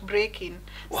heartbreaking.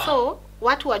 Wow. So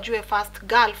watu wajue first,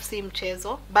 Gulf si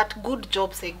mchezo, but good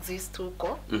jobs exist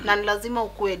huko, na lazima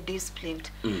ukue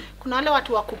disciplined. Kuna wale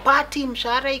watu wa kupati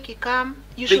mshahara ikikam,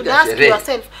 you should ask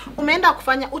yourself, umeenda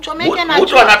kufanya uchomeke na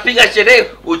mtu anapiga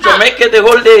sherehe, uchomeke the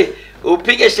whole day,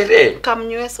 upige sherehe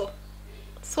kamnyweso.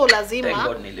 So lazima thank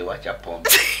God niliwacha pombe.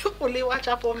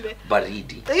 Uliwacha pombe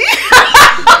baridi.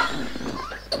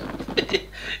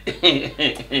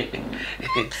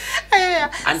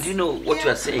 And you know what you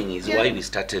are saying is why we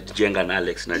started Jenga and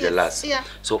Alex na Jalas.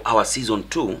 So our season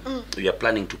 2 we are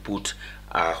planning to put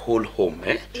a whole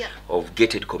home of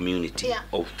gated community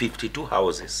of 52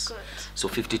 houses. Good. So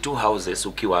 52 houses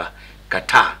ukiwa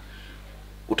Qatar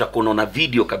utakuwa na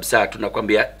video kabisa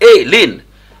tunakwambia Lynn,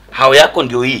 hao yako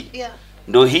ndio hii.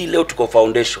 Ndio hii leo tuko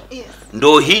foundation.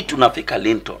 Ndio hii tunafika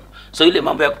Linton. So ile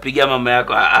mambo ya kupigia mama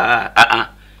yako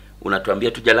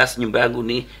unatuambia tu Jalas nyumba yangu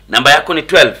ni namba yako ni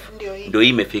 12. Ndio hii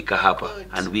imefika hapa.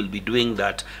 And we'll be doing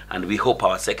that, and we hope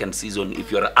our second season,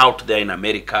 if you're out there in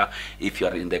America, if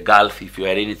you're in the Gulf, if you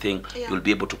are anything, you'll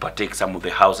be able to partake some of the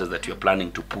houses that you're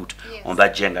planning to put on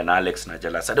that Jenga and Alex na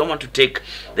Jalas. I don't want to take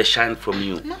the shine from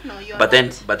you. No, but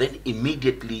then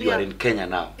immediately you are in Kenya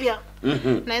now.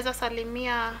 Naweza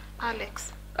salimia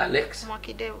Alex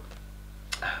Mwakideu.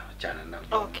 Jana na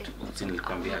okay.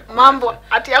 Nilikwambia mambo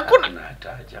ati hakuna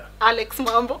hataja Alex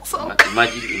mambo. So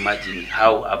imagine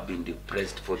how I've been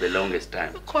depressed for the longest time.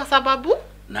 Kwa sababu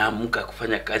naamka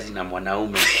kufanya kazi na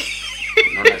mwanaume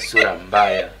naona sura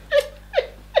mbaya.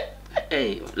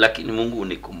 Lakini Mungu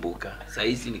unikumbuka. Sasa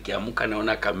hizi nikiamka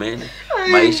naona kamene,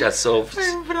 maisha soft.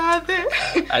 Brother.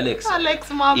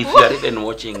 Alex mambo. If you are even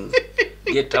watching,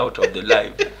 get out of the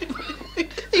live.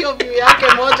 Hiyo view yake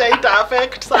moja ita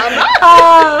affect sana.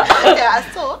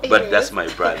 So but that's my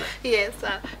brother. Yes,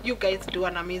 you guys do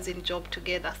an amazing job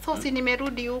together. So si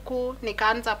nimerudi huku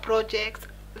nikaanza projects.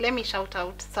 Let me shout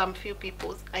out some few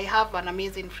people. I have an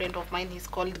amazing friend of mine, he's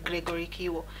called Gregory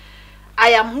Kiwo.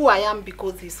 I am who I am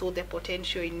because he saw the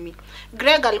potential in me.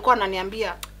 Greg alikuwa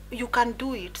ananiambia you can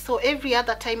do it. So every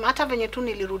other time, hata venye tu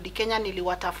nilirudi Kenya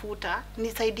niliwatafuta,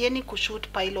 nisaidieni kushoot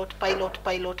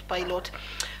pilot.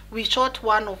 We shot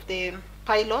one of the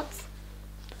pilots.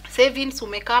 Savings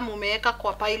umeweka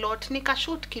kwa pilot,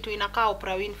 nikashoot kitu inakaa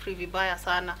Oprah Winfrey vibaya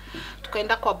sana.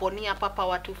 Tukaenda kwa Bonia papa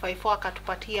watu 54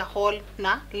 akatupatia hall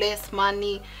na less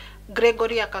money.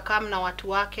 Gregory akakam na watu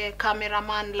wake,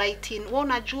 cameraman, lighting. Wewe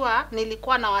unajua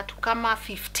nilikuwa na watu kama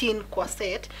 15 kwa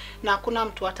set na hakuna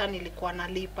mtu hata nilikuwa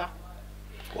nalipa.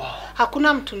 Wow.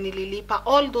 Hakuna mtu nililipa.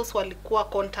 All those walikuwa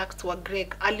contacts wa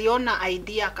Greg. Aliona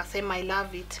idea akasema I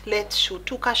love it, let's shoot.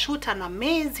 Tukashoot an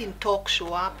amazing talk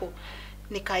show hapo.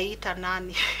 Nikaita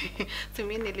nani?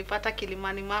 Simi nilipata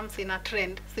Kilimani Moms ina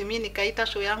trend. Simi nikaita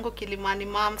show yangu Kilimani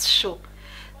Moms show.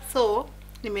 So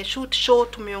nimeshoot show,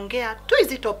 tumeongea tu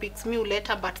hizi topics mi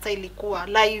uleta, but sasa ilikuwa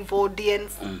live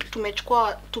audience.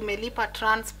 Tumelipa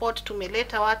transport,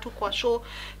 tumeleta watu kwa show,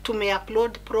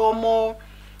 tumeupload promo,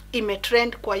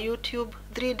 imetrend kwa YouTube.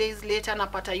 3 days later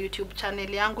napata YouTube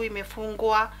channel yangu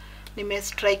imefungwa,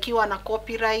 nimestrikiwa na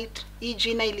copyright. Hii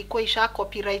jina ilikuwa isha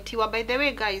copyrightiwa. By the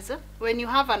way guys, when you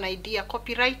have an idea,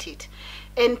 copyright it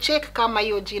and check kama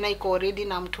hiyo jina iko already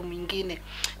na mtu mwingine.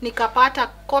 Nikapata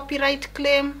copyright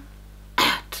claim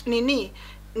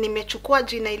nimechukua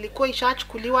jina ilikuwa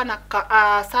ishachukuliwa na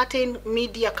certain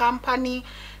media company.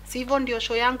 Sivyo ndio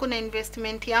show yangu na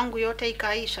investment yangu yote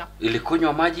ikaisha.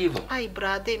 Ilikunywa maji hivyo? Ai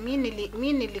brother,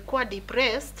 mimi nilikuwa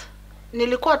depressed.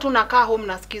 Nilikuwa tu nakaa home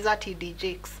nasikiza TDJ.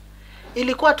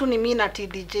 Ilikuwa tu ni mimi na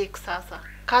TDJ sasa.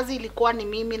 Kazi ilikuwa ni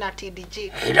mimi na TDJ.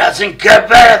 It doesn't get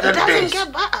better than this. It doesn't get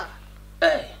better.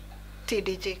 Hey.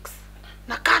 TDJ.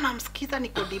 nakaa namsikiza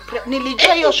niko depressed.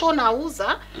 Nilijua hiyo show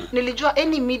nauza, nilijua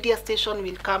any media station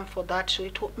will come for that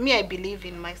show. Me, I believe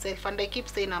in myself and I keep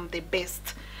saying I'm the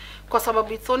best. Kwa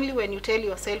sababu it's only when you tell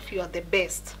yourself you are the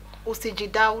best,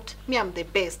 usijidoubt. Me, I'm the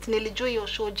best. Nilijua hiyo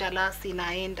show Jalasi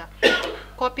inaenda.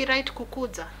 Copyright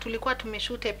kukuja, tulikuwa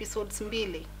tumeshoot episodes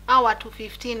 2. Au watu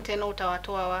 15 tena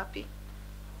utawatoa wapi?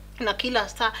 Na kila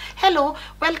saa, hello,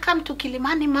 welcome to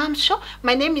Kilimani Mom Show.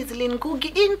 My name is Lynn Ngugi.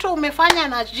 Intro umefanya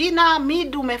na jina,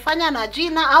 mid umefanya na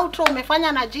jina, outro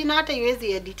umefanya na jina, hata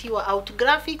iwezi editiwa out.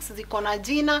 Graphics ziko na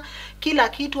jina, kila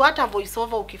kitu, hata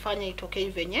voiceover ukifanya itokei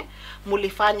venye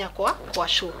mulifanya kwa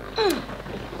show.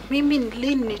 Mimi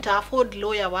Lynn nita afford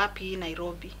lawyer wapi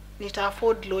Nairobi? Nita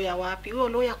afford lawyer wapi? Huyo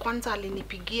lawyer kwanza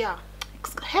alinipigia.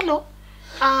 Hello,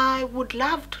 I would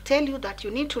love to tell you that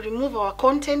you need to remove our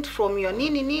content from your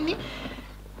nini.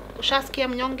 Ushasikia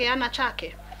mnyonge ana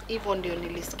chake? Hivyo ndio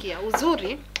nilisikia.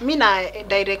 Uzuri, mimi na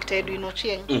directed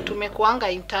Inochieng,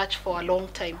 tumekuanga in touch for a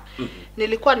long time.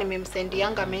 Nilikuwa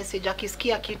nimemsendianga message,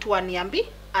 akisikia kitu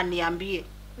aniambie.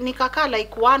 Nikakaa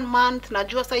like 1 month,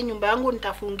 najua sasa nyumba yangu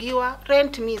nitafungiwa,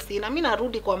 rent mimi sina. Mimi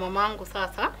narudi kwa mamangu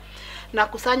sasa. Na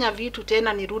kusanya vitu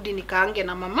tena nirudi nikaange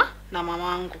na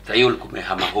mamangu. Sasa hiyo ulikuwa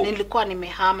umehama home? Nilikuwa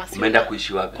nimehama. Umeenda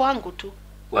kuishi wapi? Kwangu tu.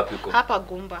 Wapi uko? Hapa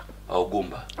Gumba. Au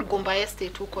Gumba? Gumba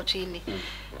estate huko chini.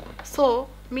 So,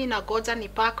 mimi nagoja ni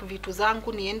pack vitu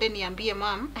zangu niende niambie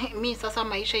mom, mimi sasa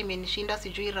maisha imenishinda,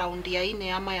 sijui round ya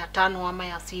 4 ama ya 5 ama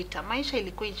ya 6. Maisha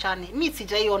ilikuwa ichani. Mimi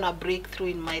sijaiona breakthrough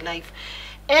in my life.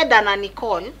 Eda na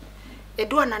Nicole,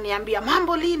 Edu ananiambia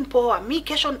mambo Lynn poa. Mimi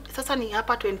kesho sasa ni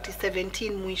hapa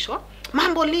 2017 mwisho.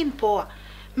 Mambo Lynn poa.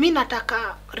 Mimi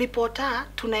nataka reporter,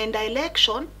 tunaenda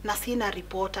election na sina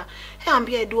reporter.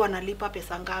 Ambia Edu analipa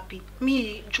pesa ngapi?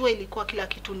 Mimi jua ilikuwa kila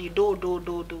kitu ni do.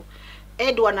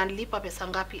 Edu analipa pesa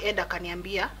ngapi? Eda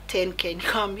kaniambia 10k.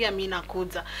 Nikamwambia mimi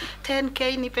nakuja.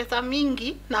 10k ni pesa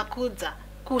mingi, nakuja.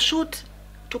 Kushoot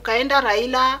tukaenda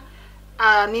Raila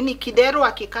Kidero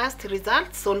akicast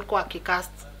results, Sonko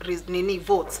akicast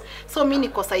votes. So mimi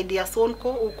niko side ya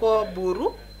Sonko uko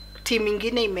Buru, team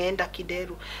nyingine imeenda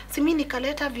Kideru. Si mimi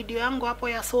nikaleta video yangu hapo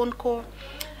ya Sonko.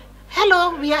 Hello,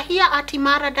 we are here at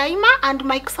Imara Daima and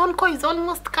Mike Sonko is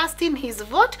almost casting his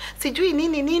vote. Sijui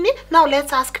nini. Now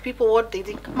let's ask people what they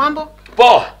think. Mambo?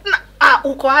 Poa.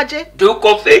 Uko aje?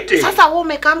 Tuko fiti. Sasa wewe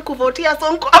umekam kuvotia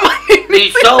Sonko ama nini?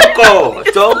 Ni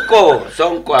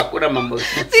Sonko hakuna mambo.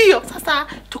 Sio, sasa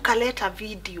tukaleta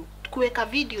video. Kuweka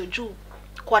video juu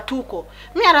kwa Tuko.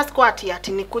 Mimi arasiko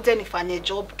ati nikuje nifanye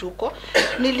job Tuko.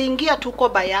 Niliingia Tuko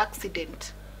by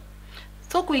accident.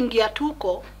 So kuingia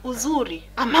Tuko uzuri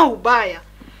ama ubaya.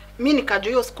 Mimi nikajua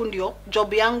hiyo siku ndio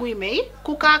job yangu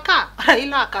kukaa.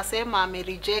 Raila akasema ame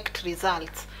reject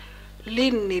results.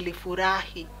 Lynn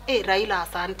nilifurahi. Raila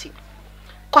asanti.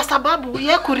 Kwa sababu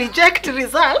ye ku reject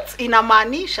results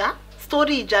inamaanisha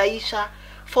story ijaisha,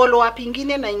 follow up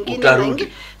ingine na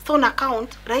ingine. So na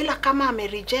count Raila kama ame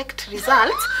reject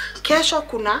results, kesho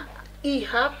kuna hii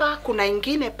hapa, kuna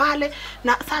ingine pale,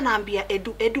 na sana ambia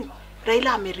Edu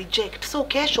Raila ame reject. So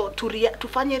kesho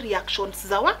tufanye reactions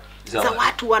za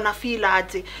watu wanafeel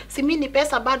aje. Si mimi ni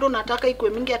pesa bado nataka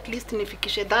ikuwe mingi, at least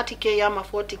nifikishe 30k ama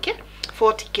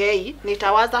 40k.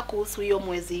 Nitawaza kuhusu hiyo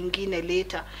mwezi ingine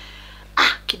later.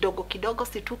 Kidogo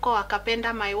si Tuko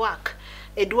akapenda my work.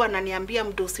 Edu ananiambia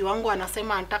mdosi wangu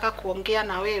anasema anataka kuongea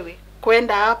na wewe.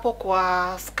 Kwenda hapo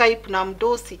kwa Skype na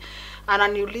mdosi.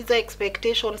 Ananiuliza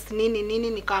expectations nini.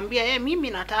 Nikamwambia mimi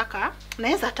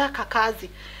naweza taka kazi.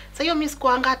 Sasa hiyo mimi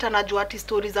sikuanga hata najua ati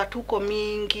story za Tuko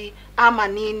mingi ama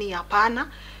nini, hapana.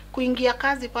 Kuingia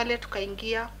kazi pale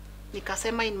tukaingia,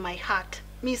 nikasema in my heart,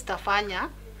 mimi sitafanya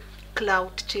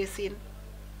cloud chasing.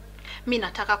 Mimi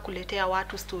nataka kuletea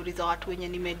watu stories za watu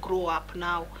wenye grow up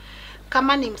now.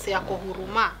 Kama ni mse yako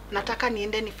Huruma, nataka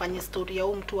niende nifanye story ya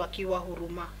mtu akiwa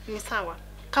Huruma. Ni sawa?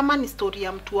 Kama ni story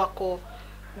ya mtu wako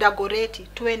Dagoreti,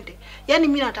 twende. Yaani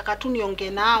mimi nataka tu niongee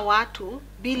na watu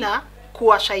bila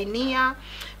kuwashainia,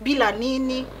 bila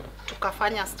nini.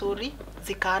 Tukafanya story,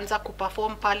 zikaanza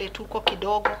kuperform pale Tuko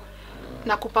kidogo.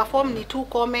 Na kuperform ni 2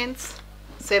 comments,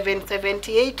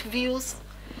 778 views.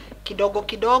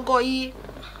 Kidogo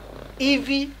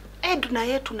hivi. Ed na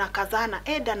yetu nakazana.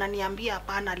 Ed ananiambia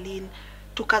hapana Lynn,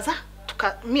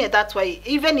 me, that's why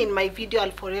even in my video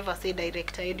I'll forever say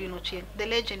director Ed Inochieng, the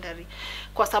legendary,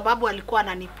 kwa sababu alikuwa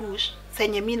ananipush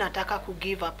senye mimi nataka ku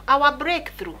give up. Our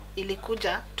breakthrough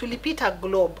ilikuja, tulipita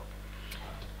globe.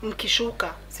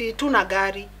 mkishuka si tuna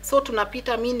gari, so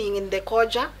tunapita meaning in the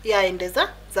koja ya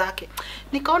endeza zake.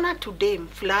 Nikaona today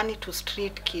fulani to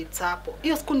street kids hapo.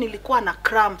 Hiyo siku nilikuwa na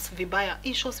cramps vibaya.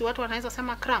 Hiyo si watu wanaweza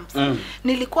sema cramps.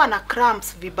 Nilikuwa na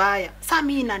cramps vibaya. Sasa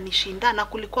mimi inanishinda na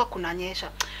kulikuwa kunanyesha.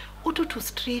 Utu to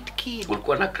street kid.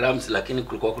 Ulikuwa na cramps lakini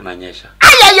kulikuwa kunanyesha.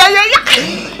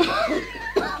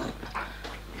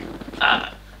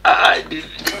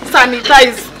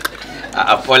 Sanitize.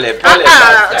 Pole.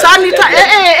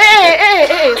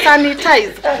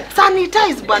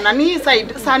 Sanitize bwana, ni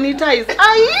side sanitize.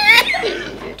 Ai.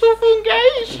 Tufunge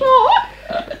hisho.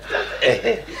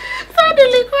 Sasa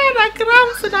nilikuwa na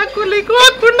cramps na kulikuwa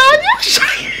kunanyesha.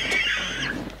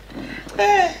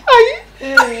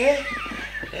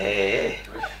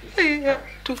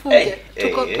 Tufunge.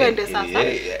 Tuko twende sasa.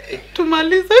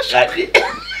 Tumalize shughuli.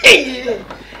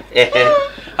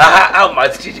 My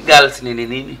street girls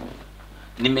nini?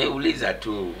 Nimeuliza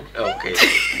tu. Okay.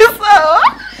 So,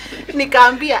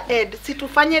 nikaambia Ed, si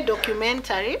tufanye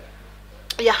documentary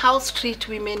ya how street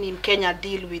women in Kenya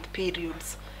deal with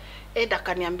periods. Ed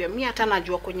akaniambia mimi hata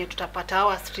najua kwenye tutapata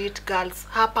hawa street girls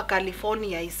hapa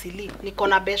California Isili. Niko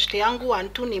na best yangu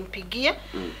antu nimpigie.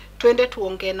 Twende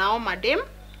tuongee nao madem,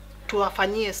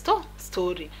 tuwafanyie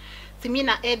story. Simi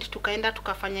na Ed tukaenda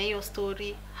tukafanya hiyo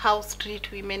story, how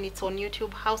street women, it's on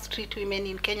YouTube, how street women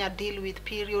in Kenya deal with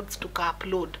periods,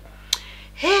 tuka-upload.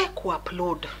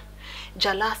 Ku-upload.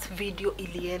 Jalas video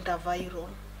ilienda viral.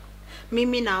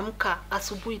 Mimi naamka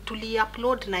asubuhi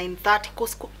tuli-upload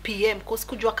 9:30 PM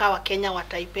kujua kawa Kenya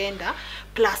wataipenda,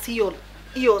 plus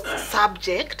hiyo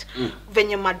subject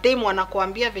venye mademu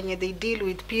wanakuambia venye they deal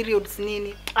with periods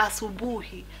nini.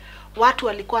 Asubuhi watu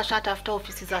walikuwa shatafuta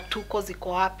ofisi za Tuko ziko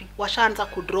wapi, washaanza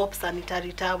kudrop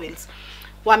sanitary towels.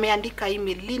 Wameandika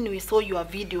email, Lynn, we saw your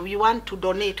video, we want to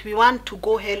donate, we want to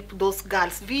go help those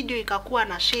girls. Video ikakuwa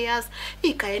na shares,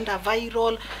 ikaenda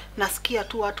viral. Nasikia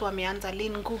tu watu wameanza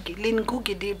Lynn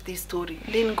Ngugi did this story,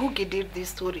 Lynn Ngugi did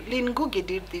this story, Lynn Ngugi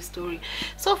did this story.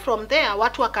 So from there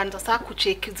watu wakaanza saa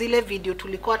kucheck zile video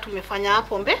tulikuwa tumefanya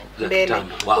hapo mbele.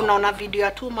 Wow. Unaona video ya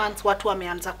 2 months watu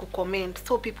wameanza kucomment.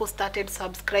 So people started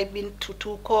subscribing to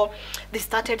Tuko, they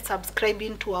started subscribing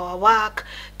to our work.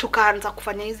 Tukaanza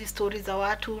kufanya hizi stories za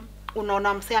watu.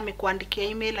 Unaona msee amekuandikia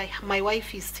email, my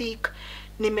wife is sick,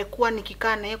 nimekuwa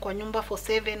nikikaa naye kwa nyumba for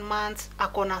 7 months,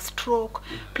 akona stroke,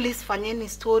 please fanyeni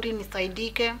story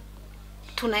nisaidike.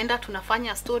 Tunaenda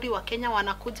tunafanya story, wa Kenya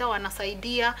wanakuja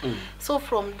wanasaidia. So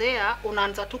from there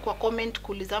unaanza tu kwa comment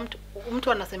kuuliza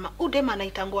mtu anasema udem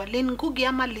anaitangwa Lynn Ngugi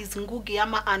ama Liz Ngugi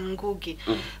ama Ngugi.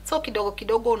 So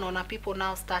kidogo unaona people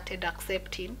now started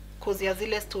accepting cause ya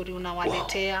zile story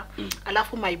unawaletea.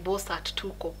 Alafu my boss at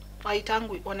Tuko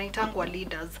wanaitangwa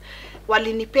leaders,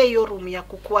 walinipea hiyo room ya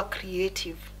kukua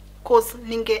creative cause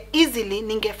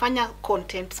ningefanya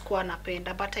content kwa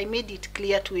napenda, but I made it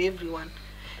clear to everyone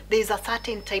there is a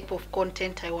certain type of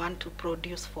content I want to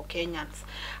produce for Kenyans,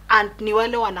 and ni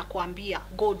wale wanakuambia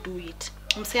go do it.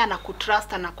 Msee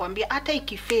anakutrust, anakuambia hata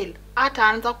ikifail hata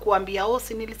anza kuambia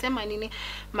si nilisema nini.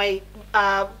 My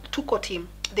Tuko team,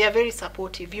 they are very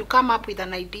supportive. You come up with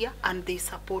an idea and they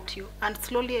support you, and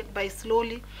slowly by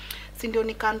slowly sindio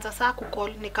nikaanza saa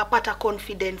kucall, nikapata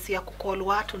confidence ya kucall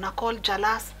watu, na call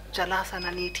Jalas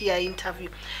ananiitia interview,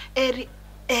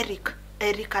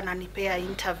 Eric ananipea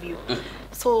interview.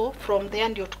 So from there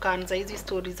ndio tukaanza hizi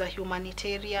stories za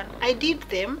humanitarian. I did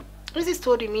them. Hizi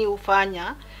story mi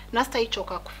ufanya na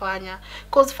sitaichoka kufanya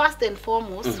cause first and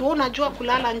foremost wewe unajua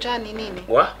kulala njaa ni nini?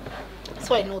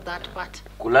 So I know that part.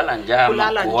 Kulala njaa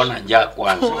ama kuona njaa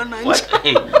kwanza.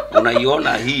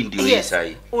 Unaiona hii ndio hii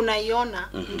sahi. Unaiona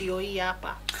ndio hii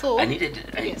hapa. So I needed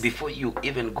before you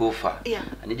even go far.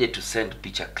 I needed to send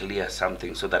picture clear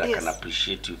something so that I can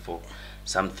appreciate you for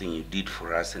something you did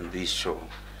for us in this show.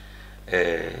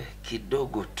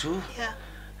 Kidogo tu.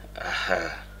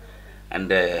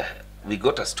 And we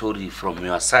got a story from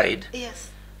your side.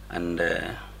 And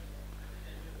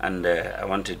I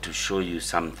wanted to show you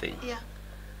something.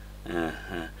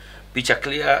 Picture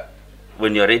clear.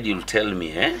 When you're ready, you'll tell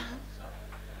me,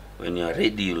 When you're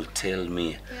ready, you'll tell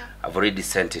me. I've already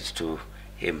sent it to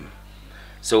him.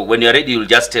 So when you're ready, you'll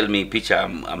just tell me, picture,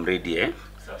 I'm ready,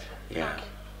 Yeah.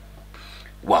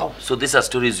 Wow. So these are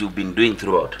stories you've been doing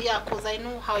throughout. Yeah, because I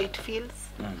know how it feels.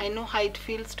 I know how it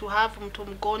feels to have mtu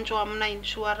mgonjwa, hamna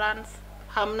insurance,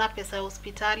 hamna pesa ya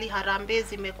hospitali, harambee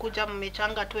zimekuja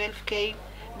mmechanga 12k,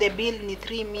 the bill ni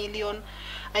 3 million.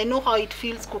 I know how it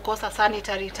feels kukosa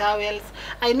sanitary towels.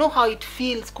 I know how it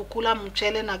feels kukula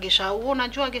mchele na geshau.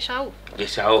 Unajua geshau?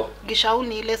 Geshau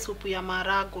ni ile supu ya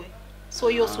maragwe. So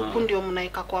hiyo supu ndio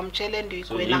mnaika kwa mchele ndio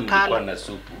iko na kala. Mlikuwa na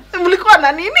supu. Mlikuwa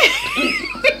na nini?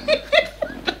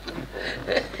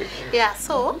 Yeah,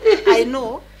 so I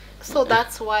know, so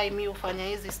that's why me ufanya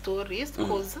hizi stories,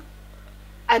 cause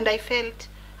and I felt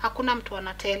hakuna mtu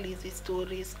anatell hizi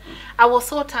stories. I was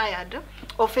so tired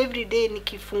of every day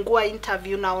nikifungua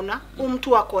interview naona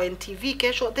mtu wako NTV,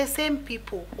 kesho the same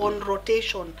people on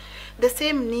rotation, the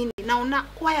same nini. Naona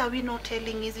why are we not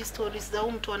telling hizi stories za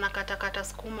mtu anakatakata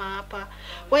sukuma hapa?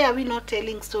 Why are we not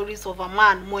telling stories of a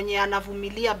man mwenye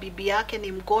anavumilia bibi yake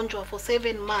ni mgonjwa for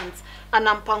 7 months,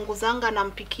 anampanguzanga,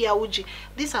 anampikia uji?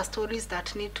 These are stories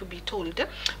that need to be told.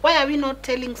 Why are we not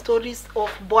telling stories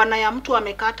of bwana ya mtu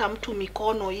amekata mtu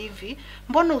mikono hivi?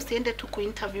 Mbona usiende tu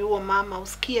kuinterview huo mama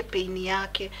usikie pain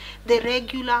yake, the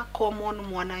regular common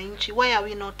mwananchi? Why are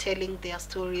we not telling their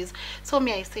stories? So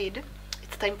me, I said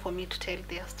it's time for me to tell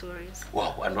their stories.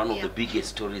 Wow, and one of the biggest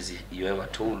stories you ever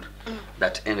told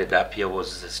that ended up here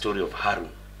was the story of Harun.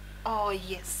 Oh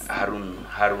yes.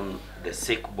 Harun, the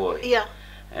sick boy. Yeah.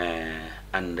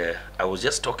 And I was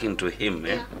just talking to him.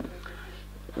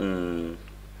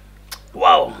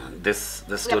 Wow, the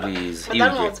story is but huge.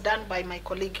 that was done by my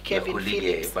colleague Kevin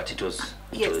Phillips. But it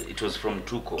was from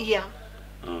Tuko. Yeah.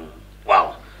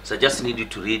 Wow. So I just need you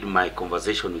to read my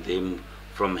conversation with him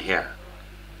from here.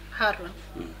 Harun.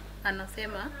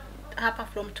 Anasema hapa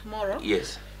from tomorrow.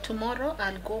 Yes. Tomorrow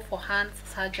I'll go for hands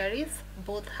surgeries,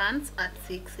 both hands at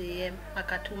 6 a.m.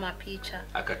 Akatuma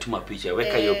picha.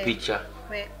 Weka hiyo picha.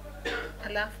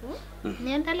 Alafu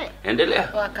niendelee.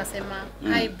 Wakasema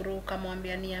hi bro,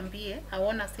 kamwambia niambie, I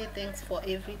wanna say thanks for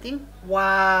everything.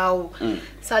 Wow.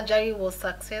 Surgery was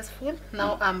successful.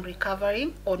 Now I'm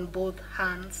recovering on both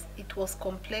hands. It was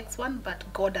complex one,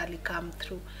 but God ali come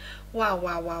through. Wow.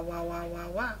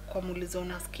 Kwa muulizo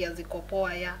unasikia ziko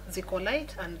poa, ya ziko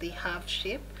light and they have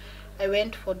shape. I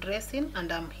went for dressing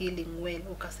and I'm healing well.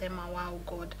 Ukasema wow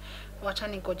God, wacha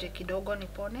nigoje kidogo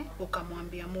nipone.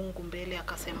 Ukamwambia Mungu mbele,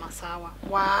 akasema sawa.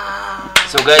 Wow.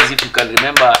 So guys, if you can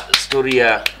remember story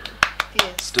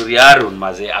story Harun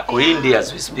maze ako India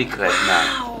as we speak right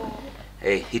now.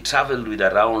 He traveled with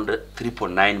around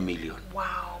 3.9 million.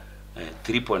 Wow.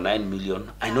 3.9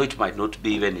 million. I know it might not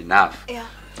be even enough. Yeah.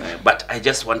 But I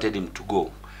just wanted him to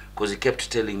go because he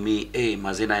kept telling me, hey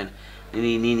mazena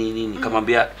nini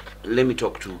kamwambia let me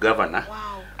talk to governor.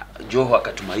 Wow. Joho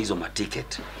akatuma hizo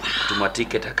ticket. Tuma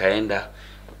ticket akaenda,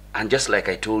 and just like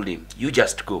I told him, you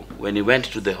just go. When he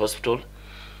went to the hospital,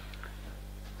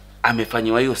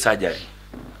 amefanywa hiyo surgery.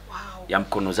 Wow. Ya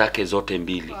mkono zake zote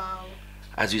mbili. Wow.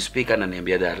 As we speak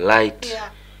ananiambia that light.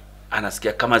 Yeah.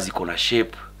 Anasikia kama ziko na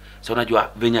shape. So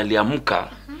unajua venye aliamka,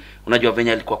 unajua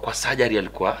venye alikuwa kwa surgery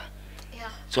alikuwa.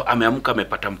 So ameamka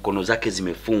amepata mkono zake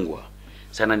zimefungwa.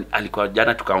 Sana alikuwa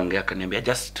jana tukaongea, akaniambia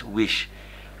just wish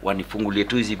wanifungulie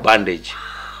tu hizi bandage.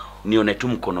 Nione tu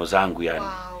mkono zangu yani.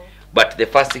 Wow. But the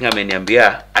first thing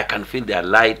ameniambia, I can feel their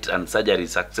light and surgery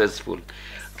is successful.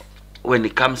 When he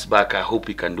comes back, I hope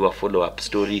he can do a follow-up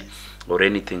story or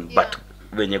anything. But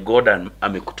venye God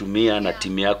amekutumia na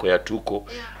timu yako ya Tuko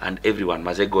and everyone,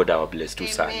 maze God our blessed to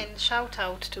son. Amen. Shout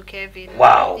out to Kevin.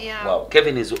 Wow. Wow.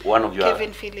 Kevin is one of your...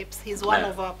 Kevin Phillips, he's one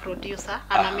of our producer,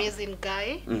 an amazing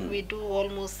guy. We do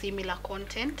almost similar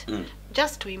content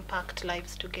just to impact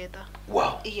lives together.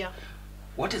 Wow. Yeah.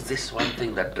 What is this one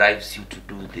thing that drives you to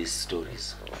do these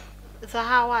stories?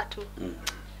 Zahawatu.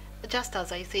 Just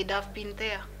as I said, I've been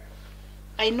there.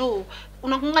 I know.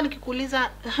 Unakunga nikikuuliza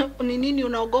ni nini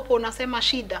unaogopa, unasema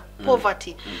shida,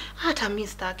 poverty. Hata mimi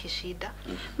sitaki shida.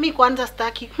 Mimi kwanza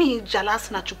sitaki, mimi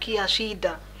Jalas nachukia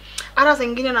shida. Hata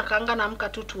zingine nakaanga naamka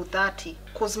tu 2:30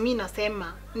 cause mimi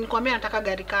nasema nikwambia nataka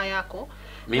gari kaa yako.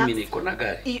 Mimi niko na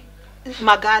gari.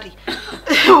 Magari.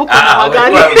 Uko na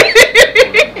magari.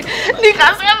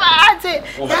 Nikasema aje,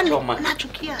 yani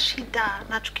nachukia shida,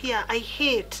 nachukia, I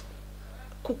hate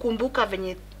kukumbuka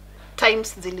venye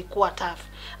times zilikuwa tough.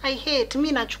 I hate,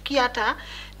 mi nachukia hata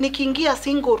nikiingia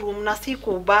single room na siku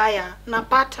ubaya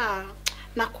napata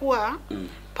nakuwa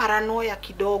paranoia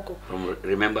kidogo. From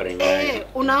remembering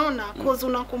unaona cause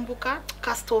unakumbuka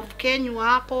ka stove kenyu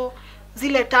hapo,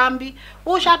 zile tambi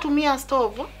ushatumia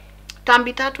stove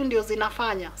tambi 3 ndio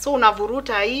zinafanya, so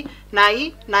unavuruta hii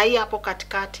na hii hapo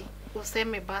katikati,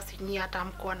 useme basi ni hata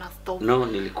mko na stove. No,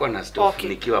 nilikuwa na stove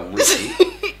nikiwa mwisi.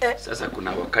 Sasa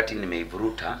kuna wakati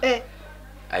nimeivuruta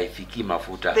haifiki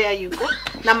mafuta. There you go.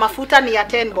 Na mafuta ni ya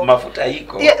 10 bob. Mafuta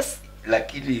iko.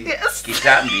 Lakini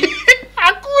kitambi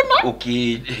hakuna.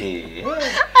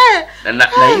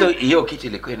 Na hiyo kitu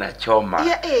ilikuwa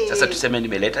inachoma. Sasa tuseme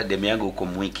nimeleta demu yangu huko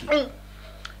Mwiki.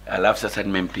 Alafu sasa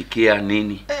nimempikia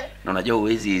nini? Na unajua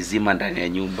uwezi izima ndani ya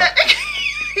nyumba.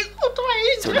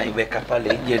 So naiweka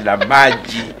pale nje na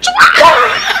maji.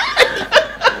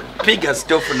 piga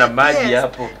stove na maji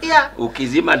hapo. Yeah.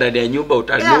 Ukizima ndani ya nyumba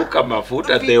utanuka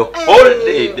mafuta the whole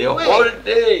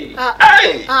day.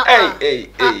 Hey.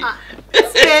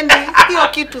 Spendi, hiyo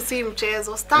kitu si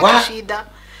mchezo. Staki shida.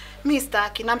 Mi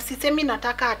staki. Na msisemi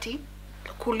nataka ati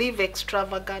kulive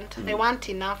extravagant. I want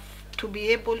enough to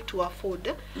be able to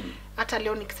afford. Hata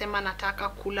leo nikisema nataka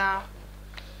kula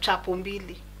chapo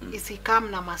mbili.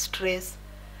 Isikam na ma stress.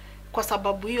 Kwa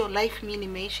sababu hiyo life mi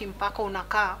nimeishi mpaka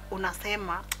unakaa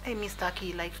unasema mi sitaki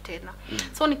life tena.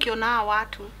 So nikiona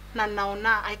watu na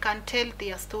naona I can tell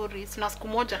their stories, na siku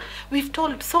moja we've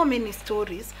told so many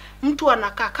stories. Mtu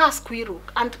anakaa Squirrel,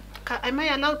 and am I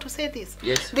allowed to say this?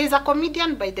 Yes. There's a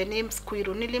comedian by the name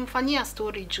Squirrel. Nilimfanyia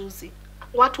story juzi.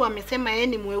 Watu wamesema yeye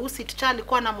ni mweusi, ticha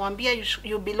alikuwa anamwambia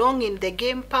you belong in the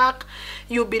game park,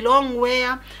 you belong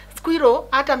where. Squirrel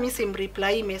hata mimi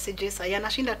simreply messages,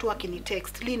 anashinda tu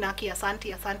akinitext, Lynn aki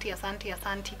asante.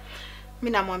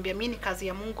 Mimi namwambia mimi ni kazi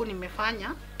ya Mungu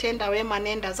nimefanya, tenda wema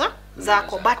nenda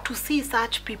zako. But to see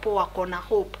such people wako na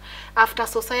hope after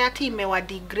society imewa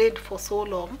degrade for so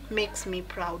long makes me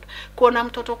proud. Kuona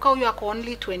mtoto kama huyo ako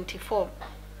only 24,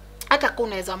 hata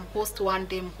kunaweza mhost one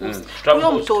day mhost.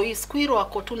 Huyo mtoi Squirrel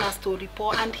wako tu na story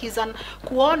po, and he's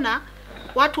kuona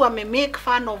watu wame make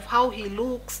fun of how he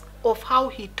looks, of how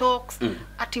he talks.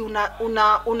 Ati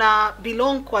una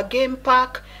belong kwa game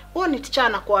park. Huo ni teacher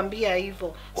anakuambia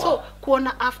hivyo. So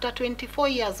kuona after 24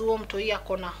 years huo mtoi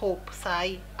ako na hope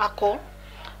sahi. Ako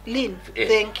Lynn,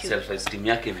 thank you. Self-esteem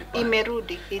yake vipi?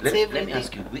 Imerudi. It's everything. Let me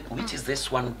ask you, which is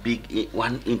this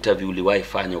one interview uliwahi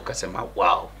fanya ukasema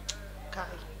wow? Kai.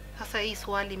 Sasa hii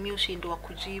swali mimi ushindwa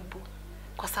kujibu.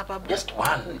 Kwa sababu just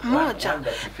one moja. One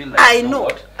that you feel like, I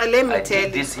know. Let me tell you.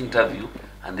 This interview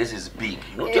and this is big.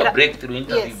 Not your breakthrough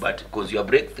interview, but because your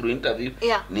breakthrough interview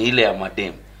ni ile ya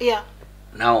madem. Yeah.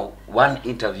 Now, one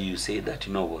interview you say that,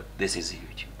 you know what, this is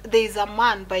huge. There is a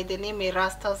man by the name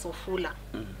Erastus Ofula.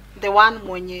 The one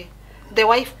mwenye, the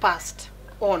wife passed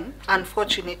on,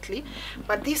 unfortunately.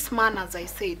 But this man, as I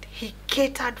said, he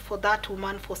catered for that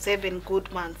woman for 7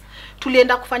 good months.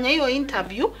 Tulienda kufanya hiyo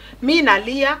interview, mi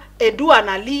nalia, Edu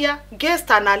analia,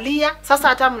 guest analia, sasa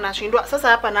hata mnashindwa, sasa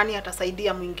hapa nani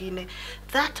atasaidia mwingine.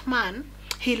 That man,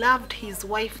 he loved his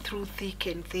wife through thick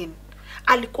and thin.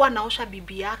 Alikuwa naosha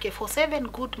bibi yake for 7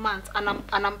 good months,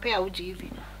 anampea uji hivi.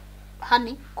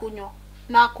 Hani, kunywa.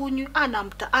 Na kunywa,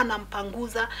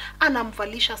 anampanguza,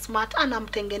 anamvalisha smart,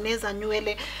 anamtengeneza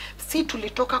nywele. Si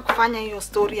tulitoka kufanya hiyo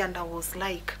story and I was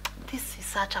like, this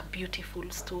is such a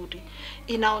beautiful story.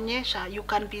 Inaonyesha you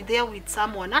can be there with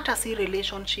someone, hata si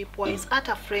relationship wise,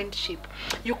 hata friendship.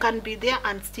 You can be there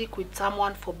and stick with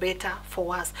someone for better, for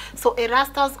worse. So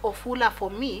Erastus Ofula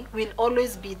for me will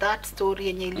always be that story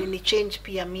yenye ili change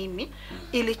pia mimi.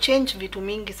 Ili change vitu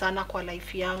mingi sana kwa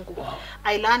life yangu.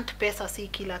 I learned pesa si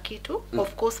kila kitu.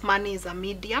 Of course money is a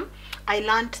medium. I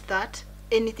learned that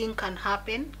anything can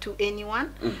happen to anyone.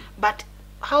 But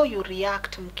how you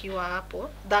react mkiwa hapo,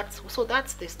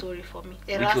 that's the story for me.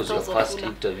 Which was your first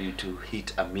interview to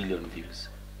hit 1 million views?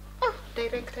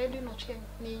 Direct, I don't know.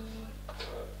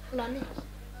 Nani?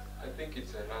 I think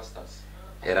it's Erastus.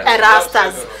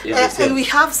 We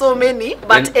have so many,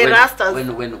 but Erastus.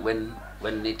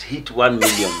 When it hit 1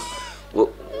 million,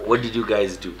 what did you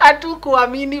guys do?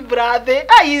 Hatukuamini brother.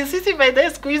 Sisi by the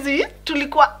squeezy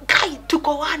tulikuwa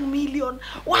tuko 1 million,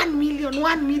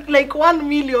 like 1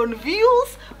 million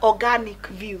views, organic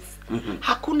views.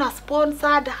 Hakuna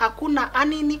sponsored, hakuna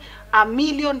anini, 1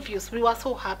 million views. We were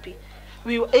so happy.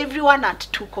 Everyone at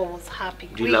Tuko was happy.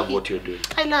 Do you love what you're doing?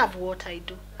 I love what I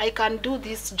do. I can do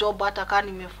this job hata kama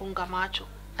nimefunga macho.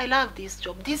 I love this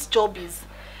job. This job is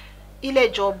ile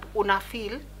job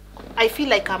I feel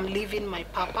like I'm living my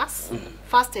purpose.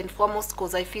 First and foremost,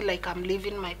 because I feel like I'm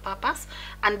living my purpose,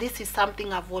 and this is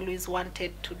something I've always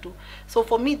wanted to do. So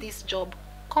for me, this job,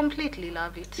 completely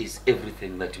love it. It's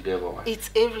everything that you'd ever want. It's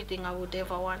everything I would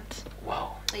ever want.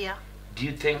 Wow. Yeah. Do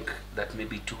you think that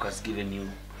maybe Tuko has given you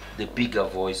the bigger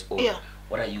voice, or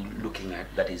what are you looking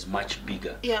at that is much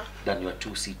bigger than your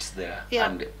 2 seats there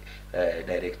and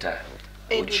director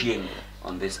Ochieng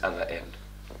on this other end?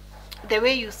 The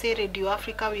way you say Radio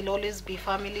Africa will always be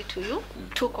family to you,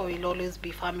 Tuko will always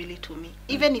be family to me.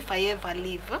 Even if I ever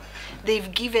leave,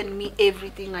 they've given me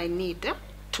everything I need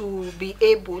to be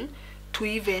able to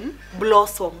even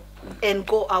blossom and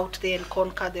go out there and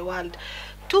conquer the world.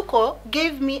 Tuko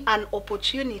gave me an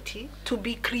opportunity to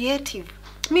be creative.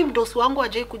 Mimi mdosi wangu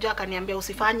ajai kuja akaniambia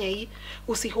usifanye hii,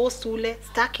 usihost ule,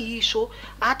 staki hii show.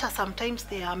 Hata sometimes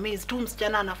they are amazed. Tu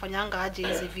msichana anafanyanga aje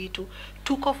hizi vitu.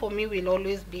 Tuko for me will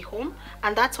always be home,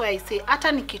 and that's why I say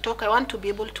hata nikitoka I want to be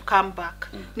able to come back.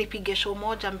 Nipige show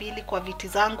moja mbili kwa viti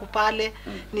zangu pale,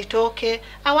 nitoke.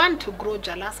 I want to grow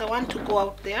Jalas. I want to go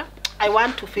out there. I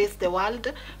want to face the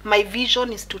world. My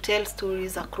vision is to tell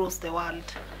stories across the world.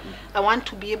 I want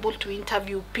to be able to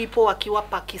interview people wakiwa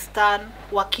Pakistan,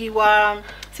 wakiwa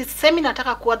sisemi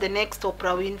nataka kuwa the next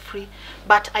Oprah Winfrey,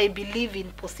 but I believe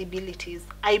in possibilities.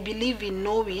 I believe in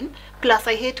knowing, plus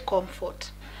I hate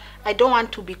comfort. I don't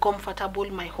want to be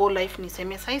comfortable my whole life.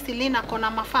 Niseme saisi Lynn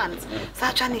akona mafans.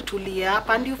 Sacha nitulie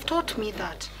hapa, and you've taught me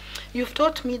that. You've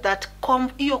taught me that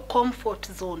iyo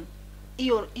comfort zone.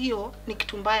 Iyo ni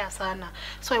kitu mbaya sana.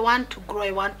 So I want to grow,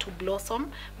 I want to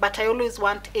blossom, but I always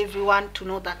want everyone to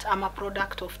know that I'm a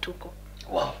product of Tuko.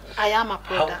 Wow. I am a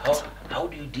product. How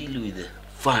do you deal with the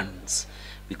fans?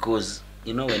 Because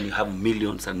you know when you have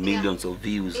millions and millions of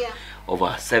views,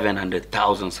 over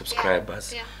 700,000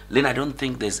 subscribers. Lynn, I don't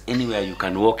think there's anywhere you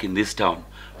can walk in this town.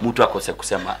 Mutu akose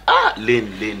kusema,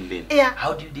 Lynn.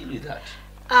 How do you deal with that?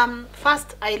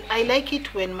 First, I like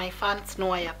it when my fans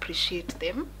know I appreciate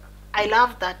them. I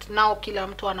love that now kila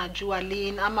mtu anajua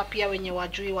Lynn, ama pia wenye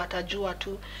wajui watajua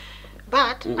tu.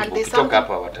 But and there's something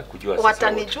hapa watakujua sasa.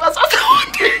 Watanijua sasa.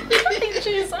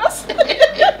 Jesus.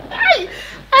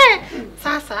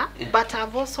 Sasa, but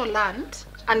I've also learned,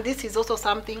 and this is also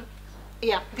something,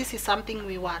 this is something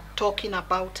we were talking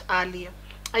about earlier.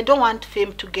 I don't want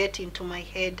fame to get into my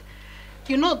head.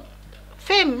 You know,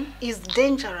 fame is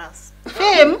dangerous.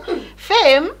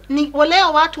 Fame ni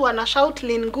waleo watu wana shout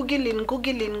Lynn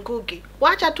Ngugi.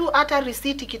 Wacha tu hata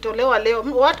receipt kitolewa leo,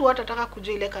 watu watataka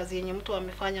kujua ile kazi yenye mtu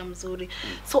amefanya mzuri.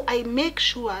 So I make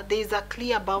sure there is a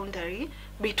clear boundary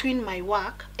between my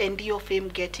work and your fame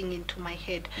getting into my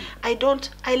head.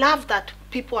 I love that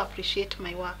people appreciate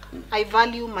my work. I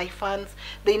value my fans.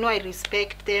 They know I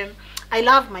respect them. I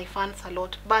love my fans a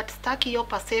lot. But staki your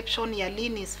perception ya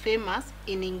Lynn is famous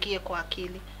iningie kwa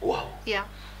akili. Wow. Yeah.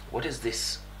 What is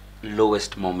this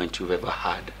lowest moment you've ever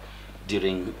had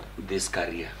during this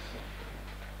career?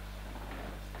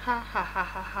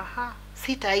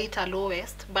 Sitaita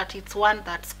lowest, but it's one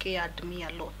that scared me a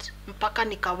lot. Mpaka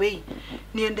nikawei,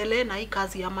 niendelee na hii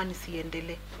kazi ama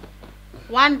nisiendelee.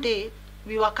 One day,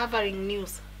 we were covering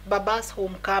news, Baba's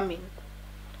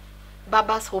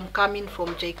homecoming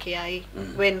from JKIA,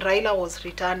 when Raila was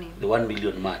returning. The 1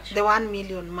 million march. The 1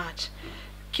 million march.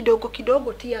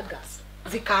 Kidogo tear gas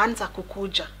zikaanza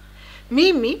kukuja.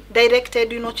 Mimi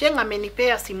directed Unochenga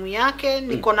amenipea simu yake,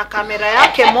 niko na kamera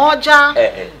yake moja.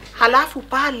 Halafu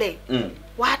pale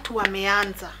watu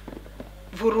wameanza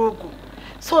vurugu.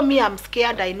 So me I'm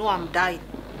scared, I know I'm dying.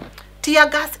 Tear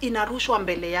gas inarushwa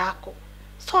mbele yako.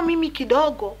 So mimi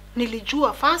kidogo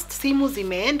nilijua first simu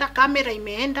zimeenda, kamera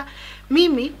imeenda.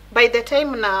 Mimi by the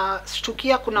time na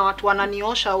shtukia kuna watu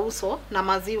wananiosha uso na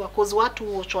maziwa, cause watu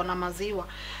huoshwa na maziwa.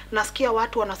 Nasikia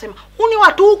watu wanasema, "Huni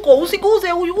watuko,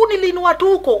 usiguze huyu, huni Lynn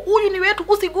watuko, huyu ni wetu,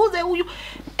 usiguze huyu."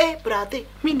 Brother,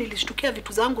 mimi nilishtukia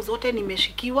vitu zangu zote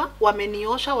nimeshikiwa,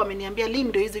 wameniosha, wameniambia Lynn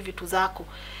ndio hizi vitu zako.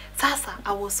 Sasa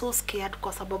I was so scared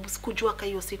kwa sababu sikujua kama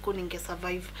hiyo siku ninge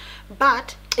survive.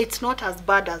 But it's not as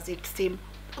bad as it seemed.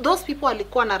 Those people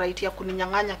walikuwa na right ya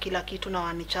kuninyang'anya kila kitu na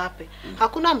wanichape.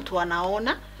 Hakuna mtu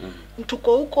anaona.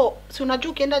 Tuko huko, si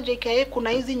unajua ukienda JKA kuna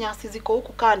hizi nyasi ziko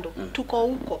huko kando. Tuko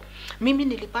huko. Mimi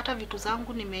nilipata vitu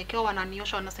zangu nimewekewa,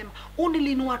 wananiosha, wanasema,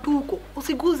 "Unilinua Tuko,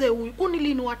 usiguze huyu,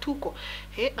 unilinua Tuko."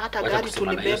 Hata gari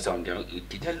tulibeba.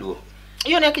 Kijaluo.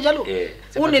 Hiyo ni Kijaluo?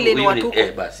 Unilinua Tuko.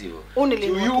 Basi hivyo.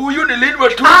 Unilinua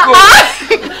Tuko.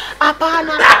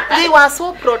 Hapana, they were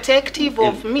so protective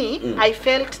of me. I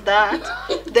felt that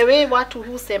the way watu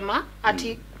husema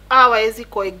ati hawawezi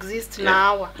coexist na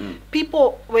hawa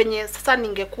people wenye sasa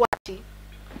ningekuwa ati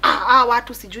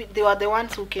watu sijui, they were the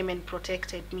ones who came and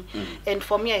protected me. And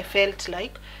for me I felt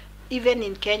like even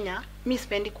in Kenya mi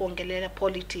sipendi kuongelea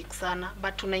politics sana,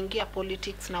 but tunaingia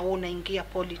politics na wewe unaingia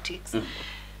politics.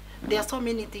 There are so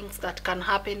many things that can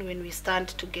happen when we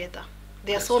stand together.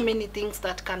 There are so many things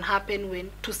that can happen when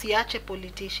tusiache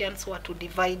politicians watu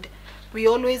divide. We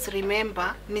always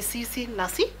remember ni sisi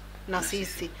na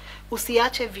sisi.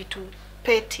 Usiache vitu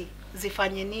petty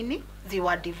zifanye nini?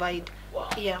 Ziwa divide. Wow.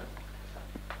 Yeah.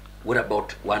 What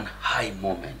about one high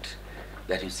moment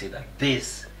that you say that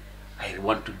this, I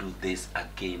want to do this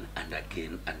again and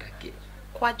again and again?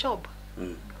 Kwa job?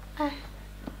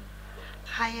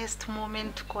 Highest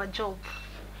moment kwa job.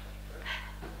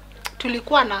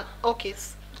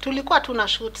 Tulikuwa tuna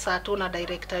shoot saa tu na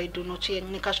director Idunochie,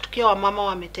 nikashtukia wamama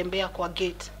wametembea kwa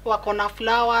gate, wako na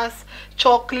flowers,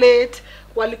 chocolate,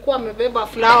 walikuwa wamebeba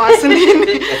flowers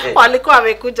nini, walikuwa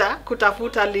wamekuja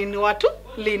kutafuta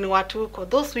Lynn watuko.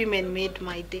 Those women made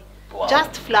my day. Wow.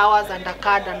 Just flowers and a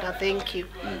card and a thank you.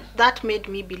 That made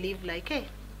me believe like, hey,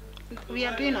 we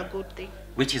are doing a good thing.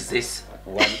 Which is this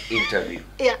one interview?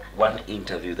 Yeah. One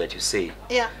interview that you say,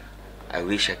 yeah, I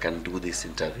wish I can do this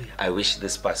interview. I wish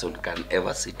this person can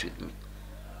ever sit with me.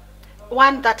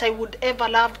 One that I would ever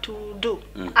love to do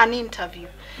an interview.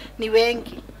 Ni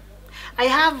wengi. I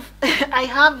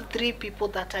have 3 people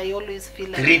that I always feel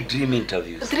like 3 dream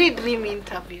interviews. 3 dream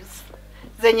interviews.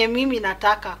 Zenye mimi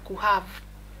nataka kuhave.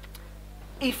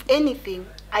 If anything,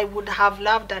 I would have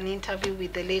loved an interview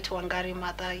with the late Wangari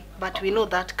Maathai, but we know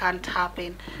that can't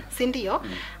happen. Sindio,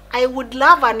 I would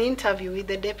love an interview with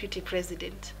the Deputy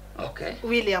President. Okay.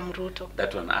 William Ruto.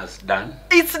 That one has done.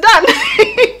 It's done.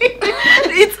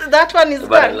 That one is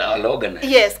but done. I'll organize.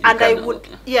 Yes, You and I can- would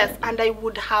and I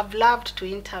would have loved to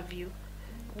interview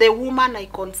the woman I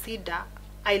consider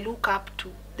I look up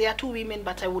to. There are 2 women,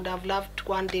 but I would have loved to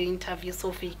one day interview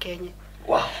Sophie Kenya.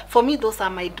 Wow. For me, those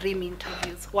are my dream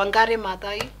interviews. Wangari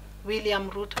Maathai, William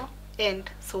Ruto, and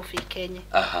Sophie Kenya.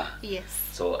 Yes.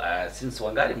 So since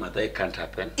Wangari Maathai can't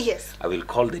happen, Yes. I will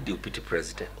call the Deputy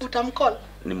President. Utamcall.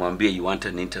 Nimwambie you want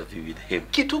an interview with him.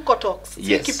 Kituko talks.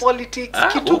 Yes. Siki politics.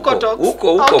 Kituko talks.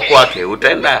 Uko Okay. kwake.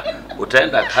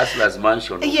 Utaenda Hustlers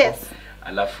Mansion. Yes.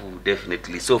 Alafu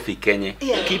definitely Sophie Kenya.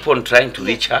 Yeah. Keep on trying to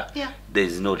reach her. Yeah. There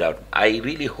is no doubt. I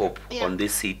really hope on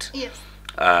this seat Yes.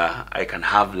 I can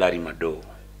have Larry Mado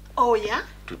Oh yeah.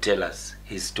 to tell us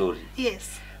his story.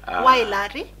 Yes. Why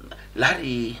Larry?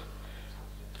 Larry,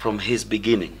 from his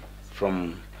beginning,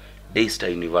 from Daystar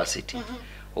University,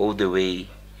 all the way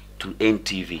to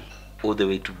NTV, all the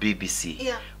way to BBC,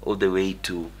 Yeah. all the way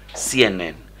to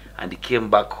CNN, and he came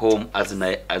back home as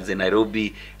a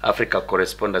Nairobi Africa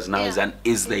correspondent. Now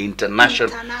is the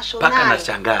international. Paka na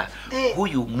shangaa.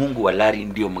 Huyu Mungu wa Larry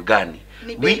ndio mgani?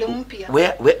 Ni beli mpya.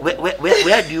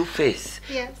 Where do you face?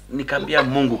 Yes. Nikambia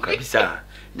Mungu kabisa.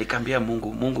 Nikambia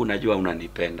Mungu najua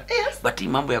unanipenda. Yes. But hii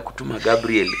mambo ya kutuma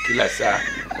Gabriel kila saa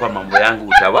kwa mambo yangu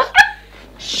utawa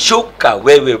shuka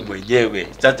wewe mwenyewe.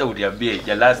 Sasa uniambie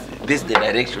Jalas, this is the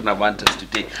direction I want us to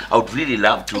take. I would really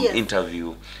love to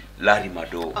interview Larry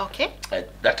Mado. Okay.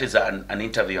 That is an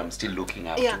interview I'm still looking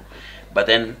up Yeah. to. But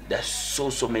then there's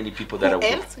so many people that Who are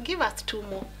else? Give us 2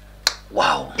 more.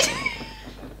 wow.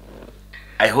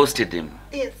 I hosted him.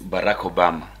 Yes. Barack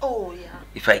Obama. Oh yeah.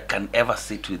 If I can ever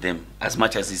sit with him, as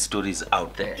much as his story is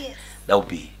out there, Yes. that would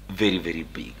be very, very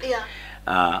big. Yeah.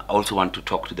 I also want to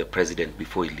talk to the president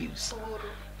before he leaves.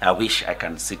 I wish I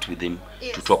can sit with him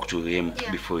to talk to him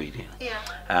before he leaves.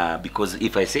 Yeah. Because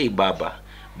if I say Baba,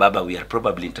 we are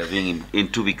probably interviewing him in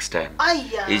 2 weeks' time.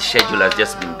 Yeah. His schedule has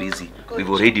just been busy. We've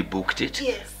already booked it.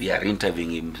 Yes. We are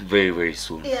interviewing him very, very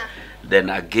soon. Yeah. Then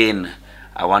again,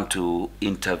 I want to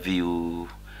interview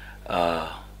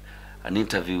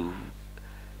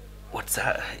what's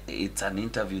that? It's an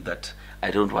interview that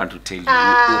I don't want to tell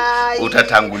you.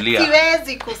 Utatangulia.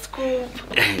 Siwezi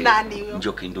kuscoop. Nani huyo?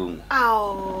 Njoki Ndungu.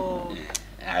 Oh.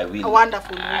 I will. A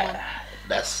wonderful woman.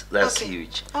 That's Okay.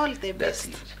 huge. All the That's best.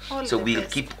 huge. All So the we'll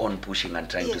best. keep on pushing and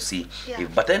trying to Yes. see. Yeah.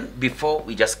 But then before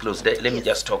we just close, let me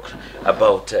just talk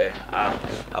about a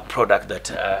product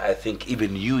that I think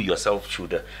even you yourself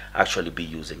should actually be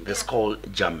using. This is called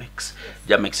Jamex.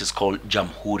 Jamex is called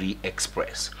Jamhuri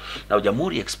Express. Now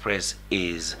Jamhuri Express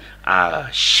is a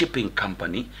shipping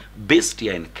company based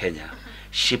here in Kenya,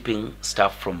 shipping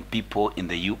stuff from people in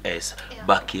the US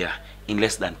back here in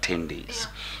less than 10 days.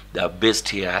 They are based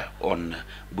here on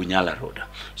Bunyala Road.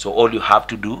 So all you have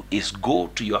to do is go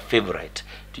to your favorite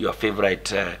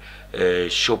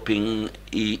shopping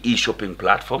e-shopping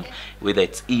platform, whether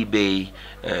it's eBay,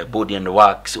 Body and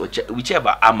Wax,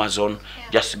 whichever, Amazon.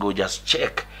 Just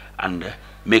check and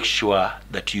make sure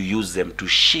that you use them to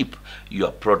ship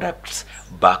your products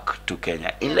back to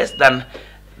Kenya in less than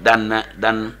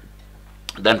 10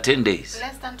 days.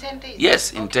 Less than 10 days?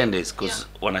 Yes, in 10 days, because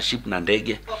wana ship na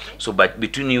ndege. So but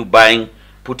between you buying,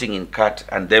 putting in cart,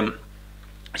 and them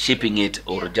shipping it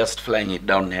or just flying it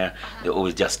down here, they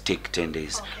always just take 10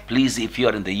 days. Please, if you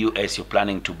are in the US, you're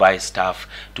planning to buy stuff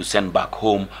to send back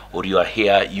home, or you are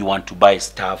here, you want to buy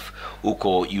stuff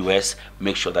uko US,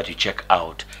 make sure that you check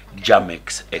out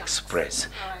Jamex Express.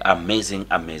 Amazing.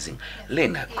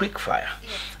 Lynn, quick fire.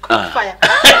 Quick fire.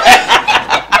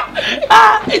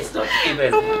 It's not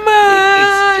even.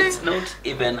 It's not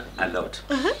even a lot.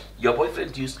 Your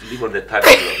boyfriend used to live on the 3rd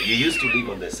floor. You used to live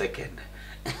on the 2nd.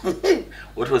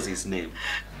 What was his name?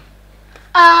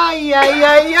 Me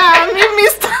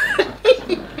Mr.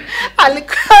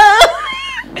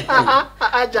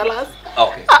 Jalas.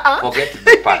 Okay. Forget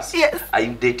the past. Yes. Are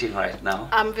you dating right now?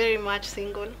 I'm very much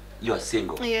single. You are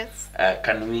single. Yes.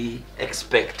 Can we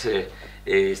expect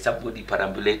somebody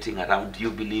perambulating around.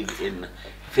 You believe in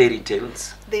fairy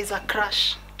tales? There's a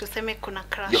crush. Tuseme kuna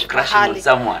crush. You're crushing on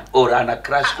someone or ana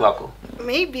crush kwako?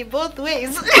 Maybe both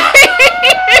ways.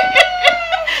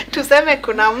 Tuseme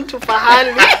kuna mtu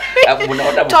pahali.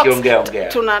 Mnaona mkiongea.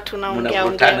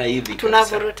 Tunaongea hivi.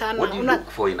 Tunavurutana. What do you look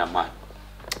for in a man?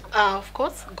 Of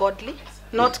course, godly.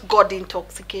 Not God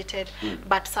intoxicated,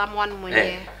 but someone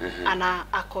mwenye ana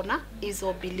akona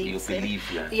hizo beliefs. You believe,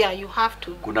 yeah, you have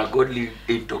to. Kuna godly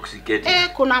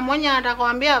intoxicated. Kuna mwenye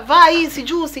atakwambia vaa hii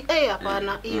sijusi.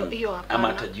 Hapana, hiyo hapana.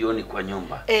 Ama tajioni kwa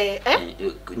nyumba.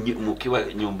 Mkiwa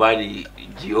nyumbani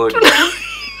jioni.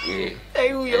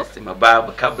 Huyo. Sema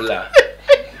baba, kabla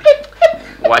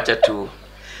wacha tu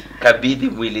kabidhi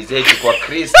mwili zetu kwa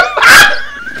Kristo.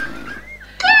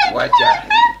 Wacha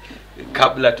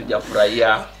kabla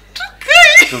tujafurahia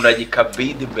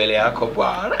tunajikabidhi mbele yako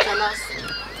Bwana.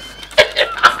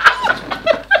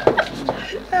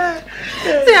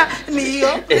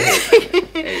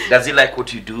 Does he like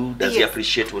what you do? Does he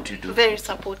appreciate what you do? Very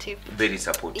supportive. Very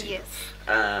supportive.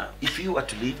 Yes. If you were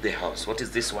to leave the house, what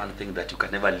is this one thing that you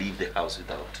can never leave the house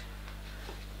without?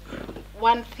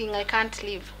 One thing I can't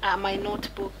leave, my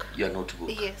notebook. Your notebook?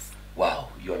 Yes. Wow,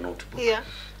 your notebook. Yeah.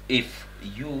 If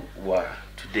you were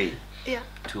today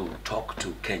to talk to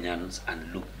Kenyans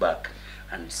and look back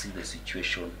and see the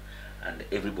situation and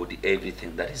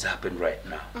everything that is happening right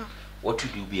now, what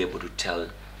would you be able to tell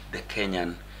the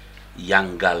Kenyan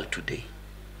young girl today?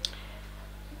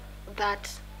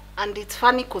 That, and it's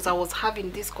funny because I was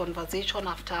having this conversation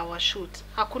after our shoot.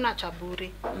 Hakuna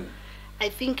chaburi. I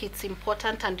think it's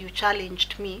important, and you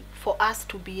challenged me, for us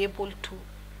to be able to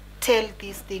tell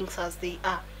these things as they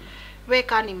are.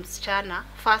 Weka ni msichana,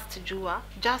 first jua,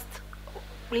 just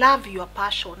love your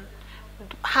passion,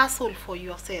 hustle for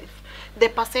yourself. The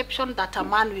perception that a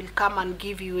man will come and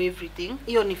give you everything,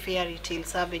 hiyo ni fairy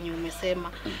tales avenue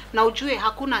umesema. Na ujue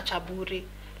hakuna chaburi.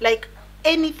 Like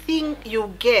anything you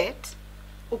get,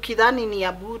 ukidhani ni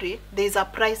ya bure, there's a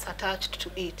price attached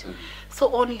to it. So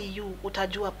only you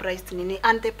utajua price nini,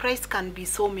 and the price can be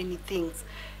so many things.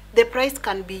 The price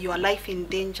can be your life in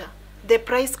danger. The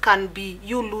price can be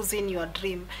you losing your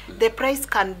dream. The price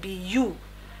can be you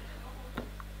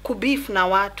kubif na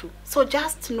watu. So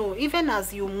just know, even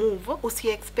as you move, usi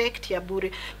expect ya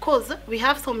bure. Cause we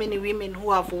have so many women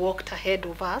who have walked ahead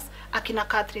of us. Akina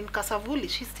Catherine Kasavuli,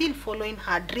 she's still following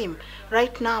her dream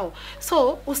right now.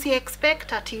 So usi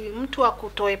expect ati mtu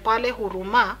akutoe pale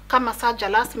Huruma, kama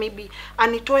Jalas maybe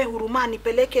anitoe Huruma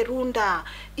nipeleke Runda.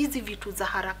 Hizi vitu za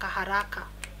haraka haraka,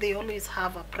 they always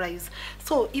have a price.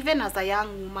 So even as a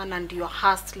young woman and you're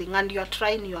hustling and you're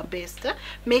trying your best,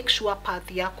 make sure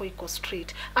path yako iko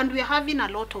straight. And we're having a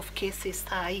lot of cases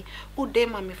tai.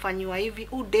 Udema amefanywa hivi,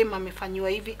 udema amefanywa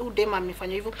hivi, udema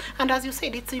amefanywa hivi. And as you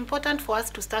said, it's important for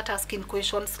us to start asking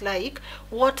questions like,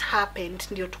 what happened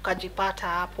ndio tukajipata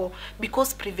hapo?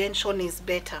 Because prevention is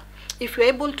better. If you're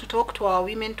able to talk to our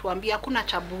women, tuambia hakuna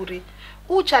chaburi.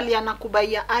 Uchali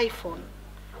anakubaia iPhone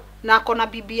na kona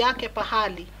bibi yake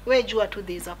pahali, we jua tu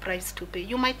there is a price to pay.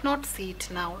 You might not see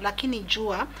it now, lakini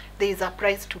jua there is a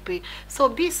price to pay. So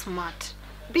be smart,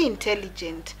 be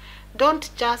intelligent. Don't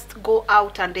just go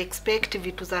out and expect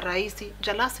vitu za rahisi.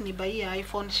 Jalas nibaie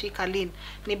iPhone, shika Lynn.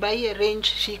 Nibaie range,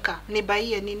 shika.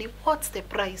 Nibaie nini. What's the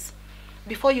price?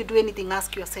 Before you do anything,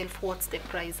 ask yourself, what's the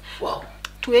price? Wow.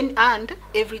 And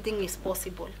everything is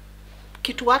possible.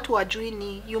 Kitu watu wajui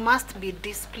ni, you must be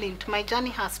disciplined. My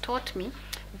journey has taught me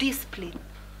discipline,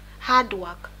 hard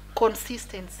work,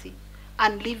 consistency,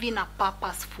 and living a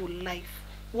purposeful life.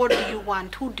 What do you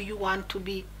want? Who do you want to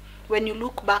be? When you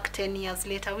look back 10 years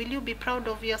later, will you be proud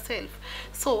of yourself?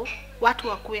 So, watu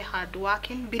wakue hard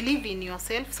working, believe in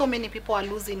yourself. So many people are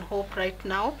losing hope right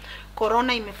now.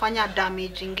 Corona imefanya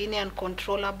damage ingine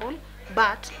uncontrollable,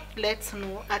 but let's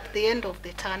know at the end of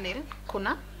the tunnel,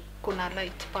 kuna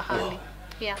light pahali. Wow.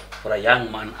 Yeah. For a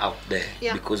young man out there,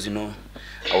 because you know,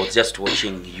 I was just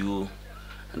watching you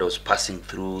and I was passing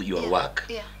through your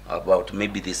work about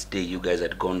maybe this day you guys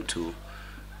had gone to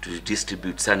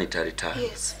distribute sanitary towels.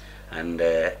 Yes. And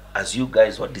as you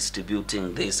guys were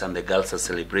distributing this and the girls are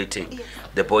celebrating,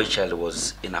 the boy child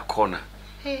was in a corner.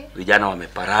 Vijana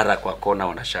wameparara kwa kona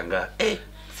wanashangaa.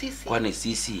 Sisi. Kwani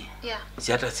sisi?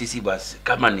 Si hata sisi basi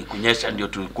kama ni kunyesha ndio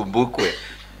tukumbukwe.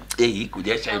 Hii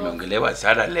kunyesha imeongelewa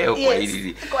sana leo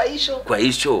kwa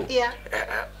isho.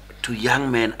 To young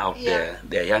men out there,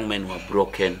 there are young men who are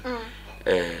broken,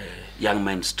 young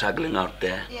men struggling out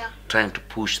there, trying to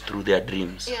push through their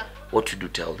dreams. What would you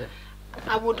tell them?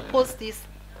 I would pose this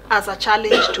as a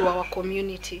challenge to our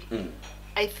community.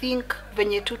 I think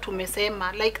venye tu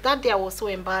tumesema, like that day I was so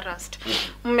embarrassed.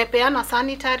 Mmepeana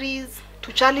sanitaries,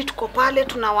 tuchali tuko pale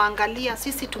tunawaangalia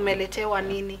sisi tumeletewa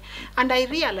nini. And I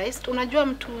realized unajua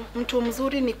mtu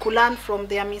mzuri ni learn from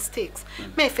their mistakes.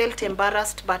 I felt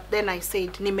embarrassed, but then I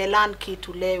said nimelearn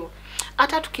kitu leo.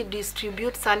 Hata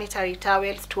tukidistribute sanitary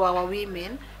towels to our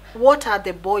women, what are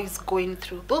the boys going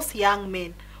through? Those young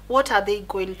men, what are they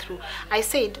going through? I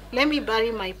said, let me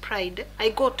bury my pride. I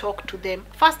go talk to them.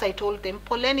 First I told them,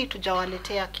 poleni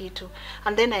tujawaletea kitu.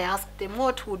 And then I asked them,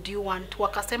 what would you want?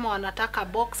 Wakasema wanataka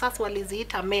boxers,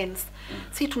 waliziita men's.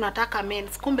 Si tunataka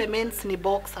men's, kumbe men's ni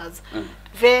boxers.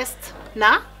 Vest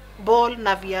na ball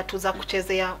na viatu za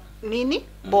kuchezea nini?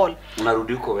 Ball.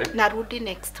 Unarudi uko we? Narudi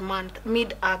next month,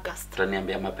 mid-August.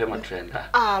 Tutaniambia mapema tuenda.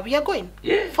 We are going?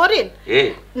 Yeah. For real?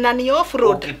 Yeah. Na ni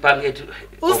off-road? Ukipange tu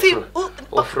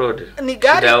off-road. Ni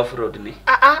gari? Shida off-road ni?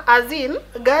 As in,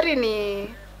 gari ni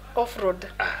off-road.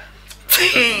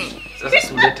 Sasa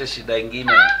sulete shida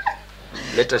ingine.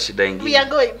 Leta shida ingine. We are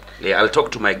going? Yeah, I'll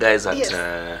talk to my guys at yes.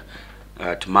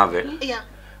 At Marvel.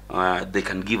 Yeah. They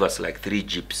can give us like 3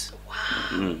 jeeps.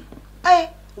 Wow. Hey.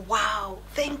 Wow,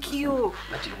 thank you.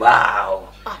 Wow.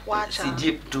 Wacha. Si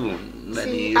jeep tu,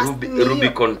 nani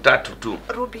Rubicon 3 tu.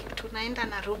 Tunaenda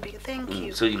na Ruby. Thank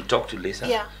you. So you'll talk to Lisa.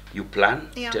 Yeah. You plan.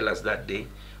 Yeah. Tell us that day.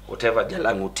 Whatever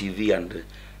Jalango TV and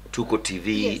Tuko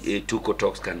TV, yes. Tuko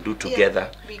Talks can do together.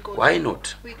 Yeah, why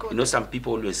not? You know, some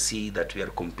people always see that we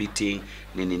are competing.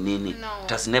 Nini. No. It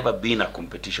has never been a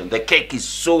competition. The cake is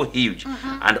so huge,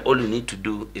 and all you need to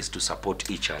do is to support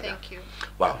each other. Thank you.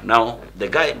 Wow. Now the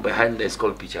guy behind is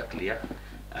called Picture Clear.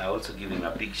 I also give him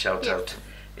a big shout out.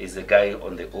 Is the guy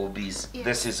on the OBs. Yes.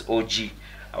 This is OG,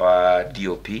 our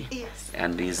DOP, yes.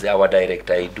 and he's our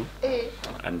director Idu. Eh.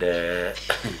 And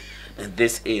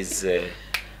this is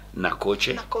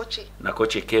Nakoche.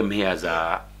 Nakoche came here as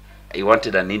he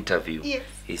wanted an interview. Yes.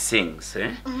 He sings,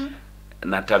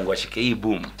 na tangu ashike hii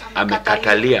boom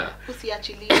amekatalia.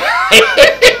 Usiachilie.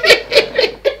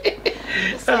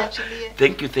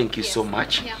 Thank you yes. so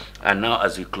much. Yeah. And now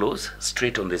as we close,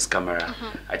 straight on this camera,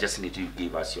 I just need you to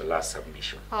give us your last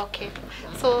submission. Okay.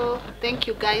 So thank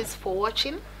you guys for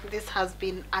watching. This has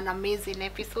been an amazing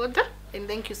episode. And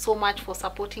thank you so much for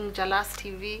supporting Jalas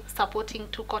TV, supporting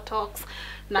Tuko Talks,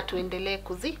 na tuendelee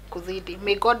kuzidi.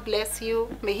 May God bless you.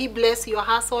 May He bless your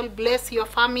hustle, bless your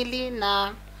family,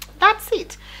 na that's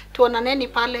it. Tuonaneni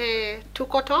pale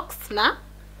Tuko Talks, na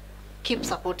keep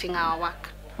supporting our work.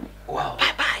 Wow.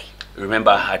 Bye-bye.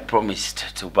 Remember, I had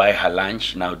promised to buy her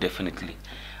lunch. Now definitely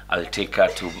I'll take her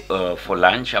to for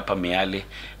lunch hapa Miale.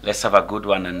 Let's have a good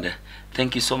one, and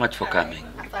thank you so much for coming.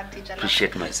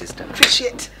 Appreciate my sister.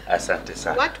 Appreciate. Asante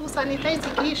sana. Watu sanitize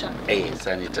kiisha. Hey,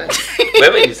 sanitize.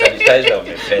 Wewe ni sanitizer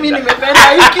umependa. Mimi nimependa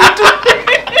hii kitu.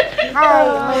 Hi,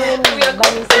 my name is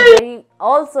Bunny Siberi,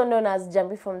 also known as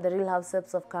Jumpy from the Real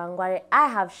Housewives of Kawangware. I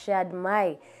have shared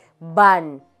my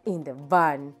bun in the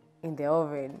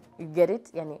oven. You get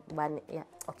it? Yani bun, yeah.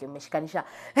 Okay, umeshikanisha.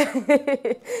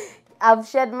 I've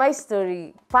shared my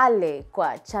story pale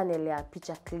kwa channel ya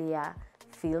Picture Clear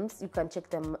Films. You can check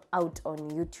them out on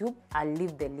YouTube. I'll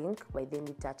leave the link. By then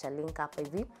nitaacha link hapa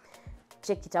hivi.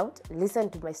 Check it out. Listen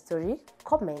to my story.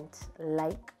 Comment,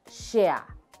 like, share.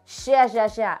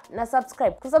 Share. Na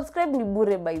subscribe. Kusubscribe ni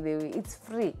bure, by the way. It's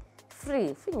free.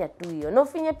 Finya tu hiyo. No,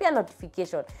 finya pia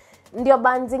notification. Ndio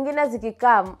band zingine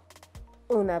zikikam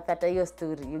unapata hiyo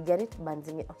story. You get it? Band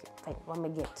zingine. Okay, fine.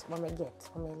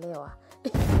 Wameelewa.